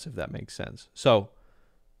 12 months, if that makes sense. So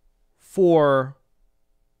for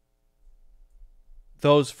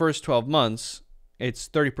those first 12 months, it's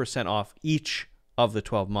 30% off each of the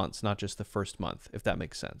 12 months, not just the first month, if that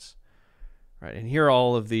makes sense. Right, and here are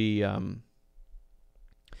all of the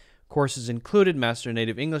courses included: Master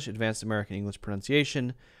Native English, Advanced American English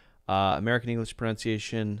Pronunciation, American English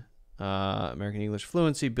Pronunciation, American English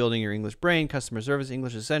Fluency, Building Your English Brain, Customer Service,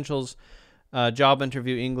 English Essentials, Job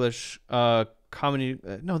Interview English, Comedy.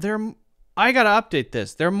 No, I got to update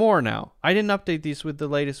this. There are more now. I didn't update these with the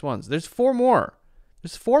latest ones. There's 4 more.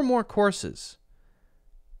 There's 4 more courses.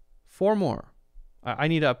 4 more. I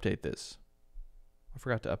need to update this. I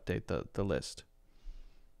forgot to update the list.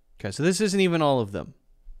 Okay, so this isn't even all of them.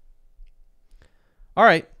 All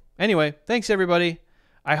right. Anyway, thanks, everybody.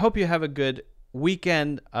 I hope you have a good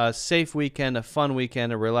weekend, a safe weekend, a fun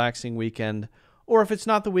weekend, a relaxing weekend. Or if it's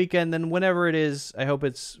not the weekend, then whenever it is, I hope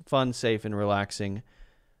it's fun, safe, and relaxing.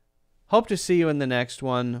 Hope to see you in the next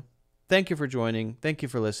one. Thank you for joining. Thank you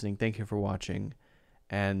for listening. Thank you for watching.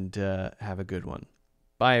 And have a good one.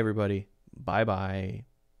 Bye, everybody. Bye-bye.